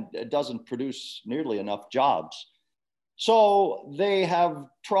again, it doesn't produce nearly enough jobs. So they have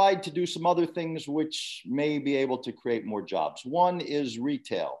tried to do some other things which may be able to create more jobs. One is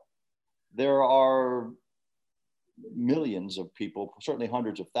retail. There are millions of people, certainly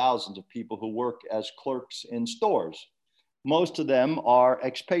hundreds of thousands of people who work as clerks in stores. Most of them are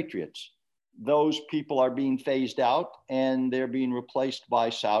expatriates. Those people are being phased out and they're being replaced by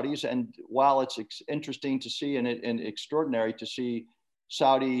Saudis. And while it's interesting to see and extraordinary to see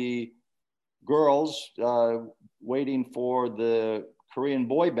Saudi girls waiting for the Korean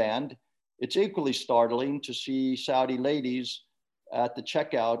boy band, it's equally startling to see Saudi ladies at the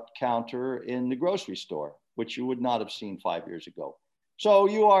checkout counter in the grocery store, which you would not have seen 5 years ago. So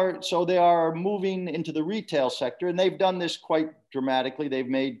they are moving into the retail sector, and they've done this quite dramatically. They've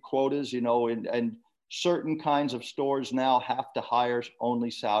made quotas, and certain kinds of stores now have to hire only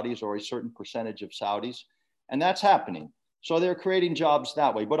Saudis or a certain percentage of Saudis, and that's happening. So they're creating jobs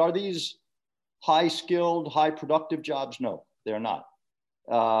that way. But are these high-skilled, high-productive jobs? No, they're not.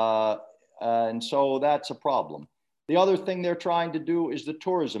 And so that's a problem. The other thing they're trying to do is the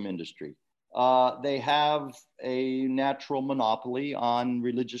tourism industry. They have a natural monopoly on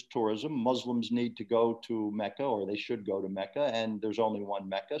religious tourism. Muslims need to go to Mecca, or they should go to Mecca, and there's only one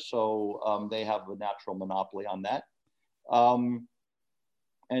Mecca, so they have a natural monopoly on that.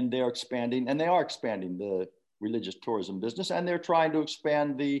 And they're expanding, and they are expanding the religious tourism business, and they're trying to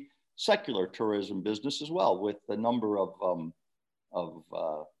expand the secular tourism business as well, with the number of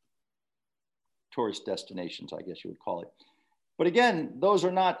tourist destinations, I guess you would call it. But again, those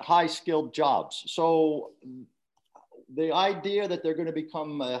are not high-skilled jobs. So the idea that they're going to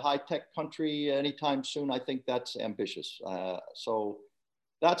become a high-tech country anytime soon, I think that's ambitious. So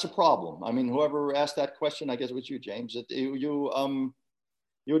that's a problem. I mean, whoever asked that question, I guess it was you, James, that you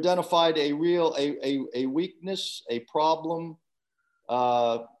identified a real weakness, a problem.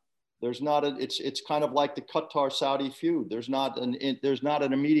 It's kind of like the Qatar-Saudi feud. There's not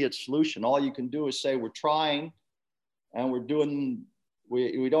an immediate solution. All you can do is say, we're trying, and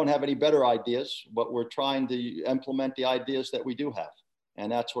we don't have any better ideas, but we're trying to implement the ideas that we do have.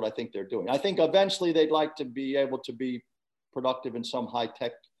 And that's what I think they're doing. I think eventually they'd like to be able to be productive in some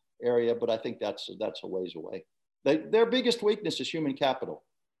high-tech area, but I think that's a ways away. Their biggest weakness is human capital,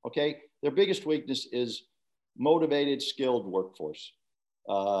 okay? Their biggest weakness is motivated, skilled workforce.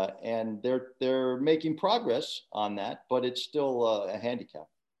 And they're making progress on that, but it's still a handicap.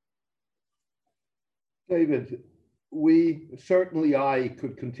 David, I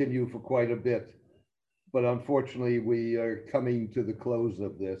could continue for quite a bit, but unfortunately we are coming to the close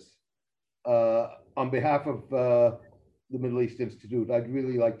of this. On behalf of the Middle East Institute, I'd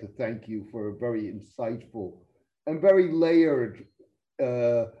really like to thank you for a very insightful and very layered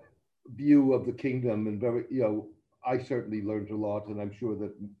view of the kingdom, and very, I certainly learned a lot, and I'm sure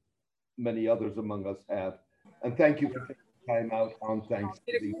that many others among us have. And thank you for taking time out on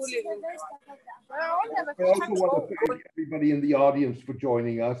Thanksgiving. I also want to thank everybody in the audience for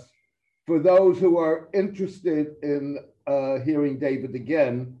joining us. For those who are interested in hearing David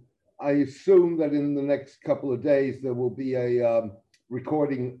again, I assume that in the next couple of days there will be a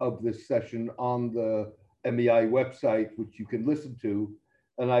recording of this session on the MEI website, which you can listen to.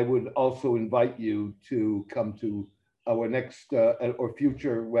 And I would also invite you to come to our next or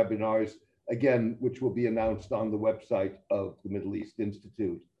future webinars, again, which will be announced on the website of the Middle East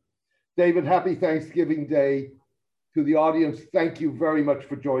Institute. David, happy Thanksgiving Day. To the audience, thank you very much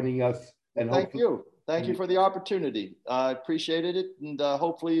for joining us. And thank you. Thank you for the opportunity. I appreciated it, and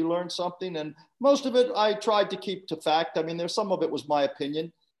hopefully you learned something. And most of it I tried to keep to fact. I mean, there's some of it was my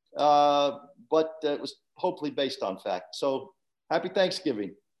opinion, but it was hopefully based on fact. So happy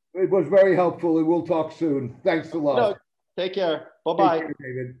Thanksgiving. It was very helpful, and we'll talk soon. Thanks a lot. Take care. Bye-bye.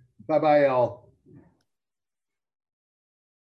 David. Bye-bye, all.